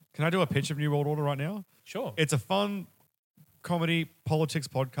tomorrow. Can I do a pitch of New World Order right now? Sure. It's a fun comedy politics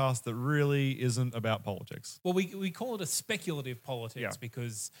podcast that really isn't about politics. Well, we call it a speculative politics Yeah.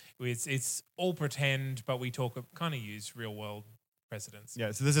 because it's all pretend, but we kind of use real world presidents.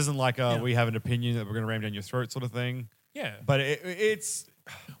 Yeah, so this isn't like we have an opinion that we're going to ram down your throat sort of thing. Yeah. But it's...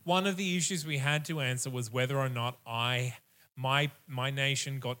 One of the issues we had to answer was whether or not my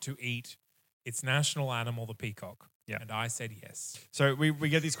nation got to eat its national animal, the peacock. Yeah. And I said yes. So we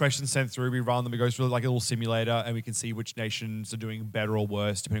get these questions sent through, we run them, we go through like a little simulator, and we can see which nations are doing better or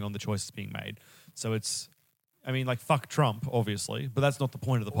worse depending on the choices being made. So it's... I mean, like, fuck Trump, obviously, but that's not the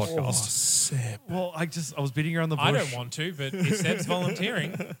point of the podcast. Oh, Seb. Well, I was beating around the bush. I don't want to, but if Seb's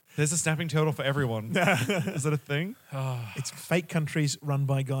volunteering. There's a snapping turtle for everyone. Is that a thing? It's fake countries run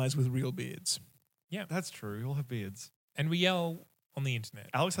by guys with real beards. Yeah. That's true. We all have beards. And we yell on the internet.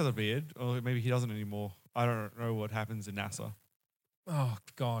 Alex has a beard, or maybe he doesn't anymore. I don't know what happens in NASA. Oh,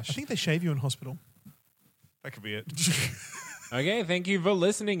 gosh. I think they shave you in hospital. That could be it. Okay, thank you for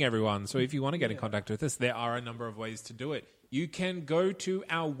listening, everyone. So if you want to get in contact with us, there are a number of ways to do it. You can go to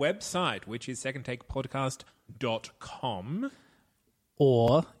our website, which is secondtakepodcast.com.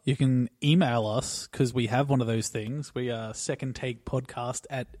 Or you can email us, because we have one of those things. We are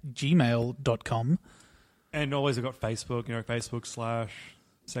secondtakepodcast@gmail.com. And always I've got Facebook,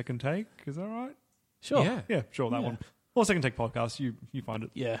 Facebook/Second Take. Is that right? Sure. Yeah. Yeah, sure, that one. Or Second Take Podcast, you find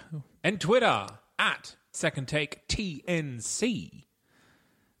it. Yeah. And Twitter, @SecondTakeTNC.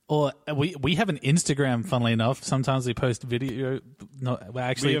 Or we have an Instagram, funnily enough. Sometimes we post video. No, well,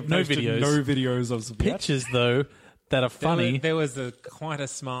 actually, We have no posted videos. No videos of Pictures, though, that are funny. There was quite a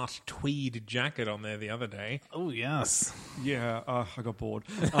smart tweed jacket on there the other day. Oh, yes. Yeah, I got bored.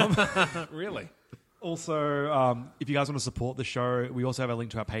 Really? Also, if you guys want to support the show, we also have a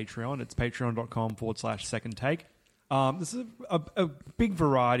link to our Patreon. It's patreon.com/Second Take. This is a big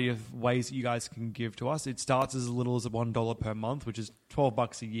variety of ways that you guys can give to us. It starts as little as $1 per month, which is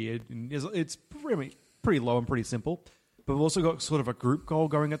 $12 a year. And it's pretty low and pretty simple. But we've also got sort of a group goal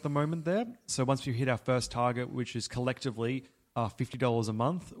going at the moment there. So once we hit our first target, which is collectively $50 a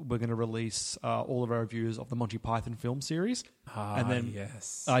month, we're going to release all of our reviews of the Monty Python film series. And then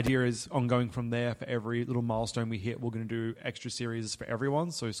yes. the idea is ongoing from there. For every little milestone we hit, we're going to do extra series for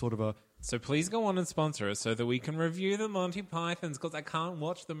everyone. So sort of a... So please go on and sponsor us so that we can review the Monty Pythons, because I can't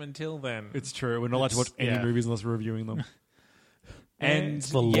watch them until then. It's true. We're not allowed to watch any yeah. movies unless we're reviewing them. And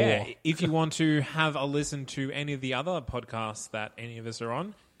the law. yeah, if you want to have a listen to any of the other podcasts that any of us are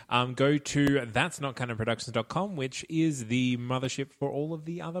on, go to that'snotcanonproductions.com, which is the mothership for all of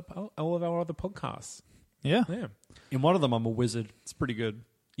our other podcasts. Yeah. Yeah. In one of them, I'm a wizard. It's pretty good.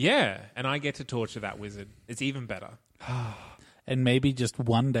 Yeah, and I get to torture that wizard. It's even better. And maybe just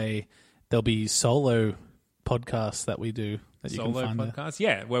one day there'll be solo podcasts that we do that you Solo can find there. podcasts,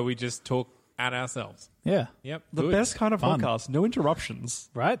 yeah, where we just talk at ourselves. Yeah. Yep, The good. best kind of Fun. podcast. No interruptions.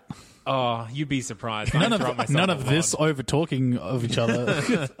 Right? Oh, you'd be surprised. I None interrupt myself of a lot. this over talking of each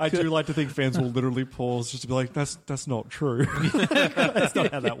other. I do like to think fans will literally pause just to be like, that's not true. That's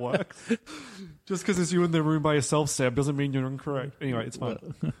not how that works. Just because it's you in the room by yourself, Seb, doesn't mean you're incorrect. Anyway, it's fine.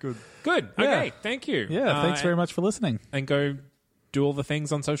 Good. Good. Okay, thank you. Yeah, thanks very much for listening. And go do all the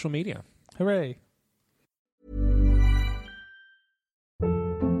things on social media. Hooray.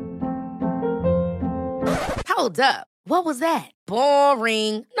 Hold up. What was that?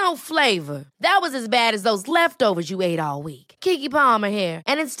 Boring. No flavor. That was as bad as those leftovers you ate all week. Keke Palmer here.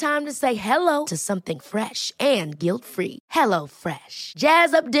 And it's time to say hello to something fresh and guilt-free. Hello Fresh.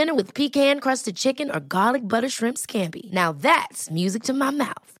 Jazz up dinner with pecan-crusted chicken or garlic butter shrimp scampi. Now that's music to my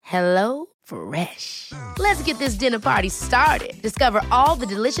mouth. Hello Fresh. Let's get this dinner party started. Discover all the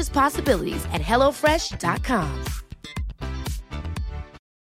delicious possibilities at HelloFresh.com.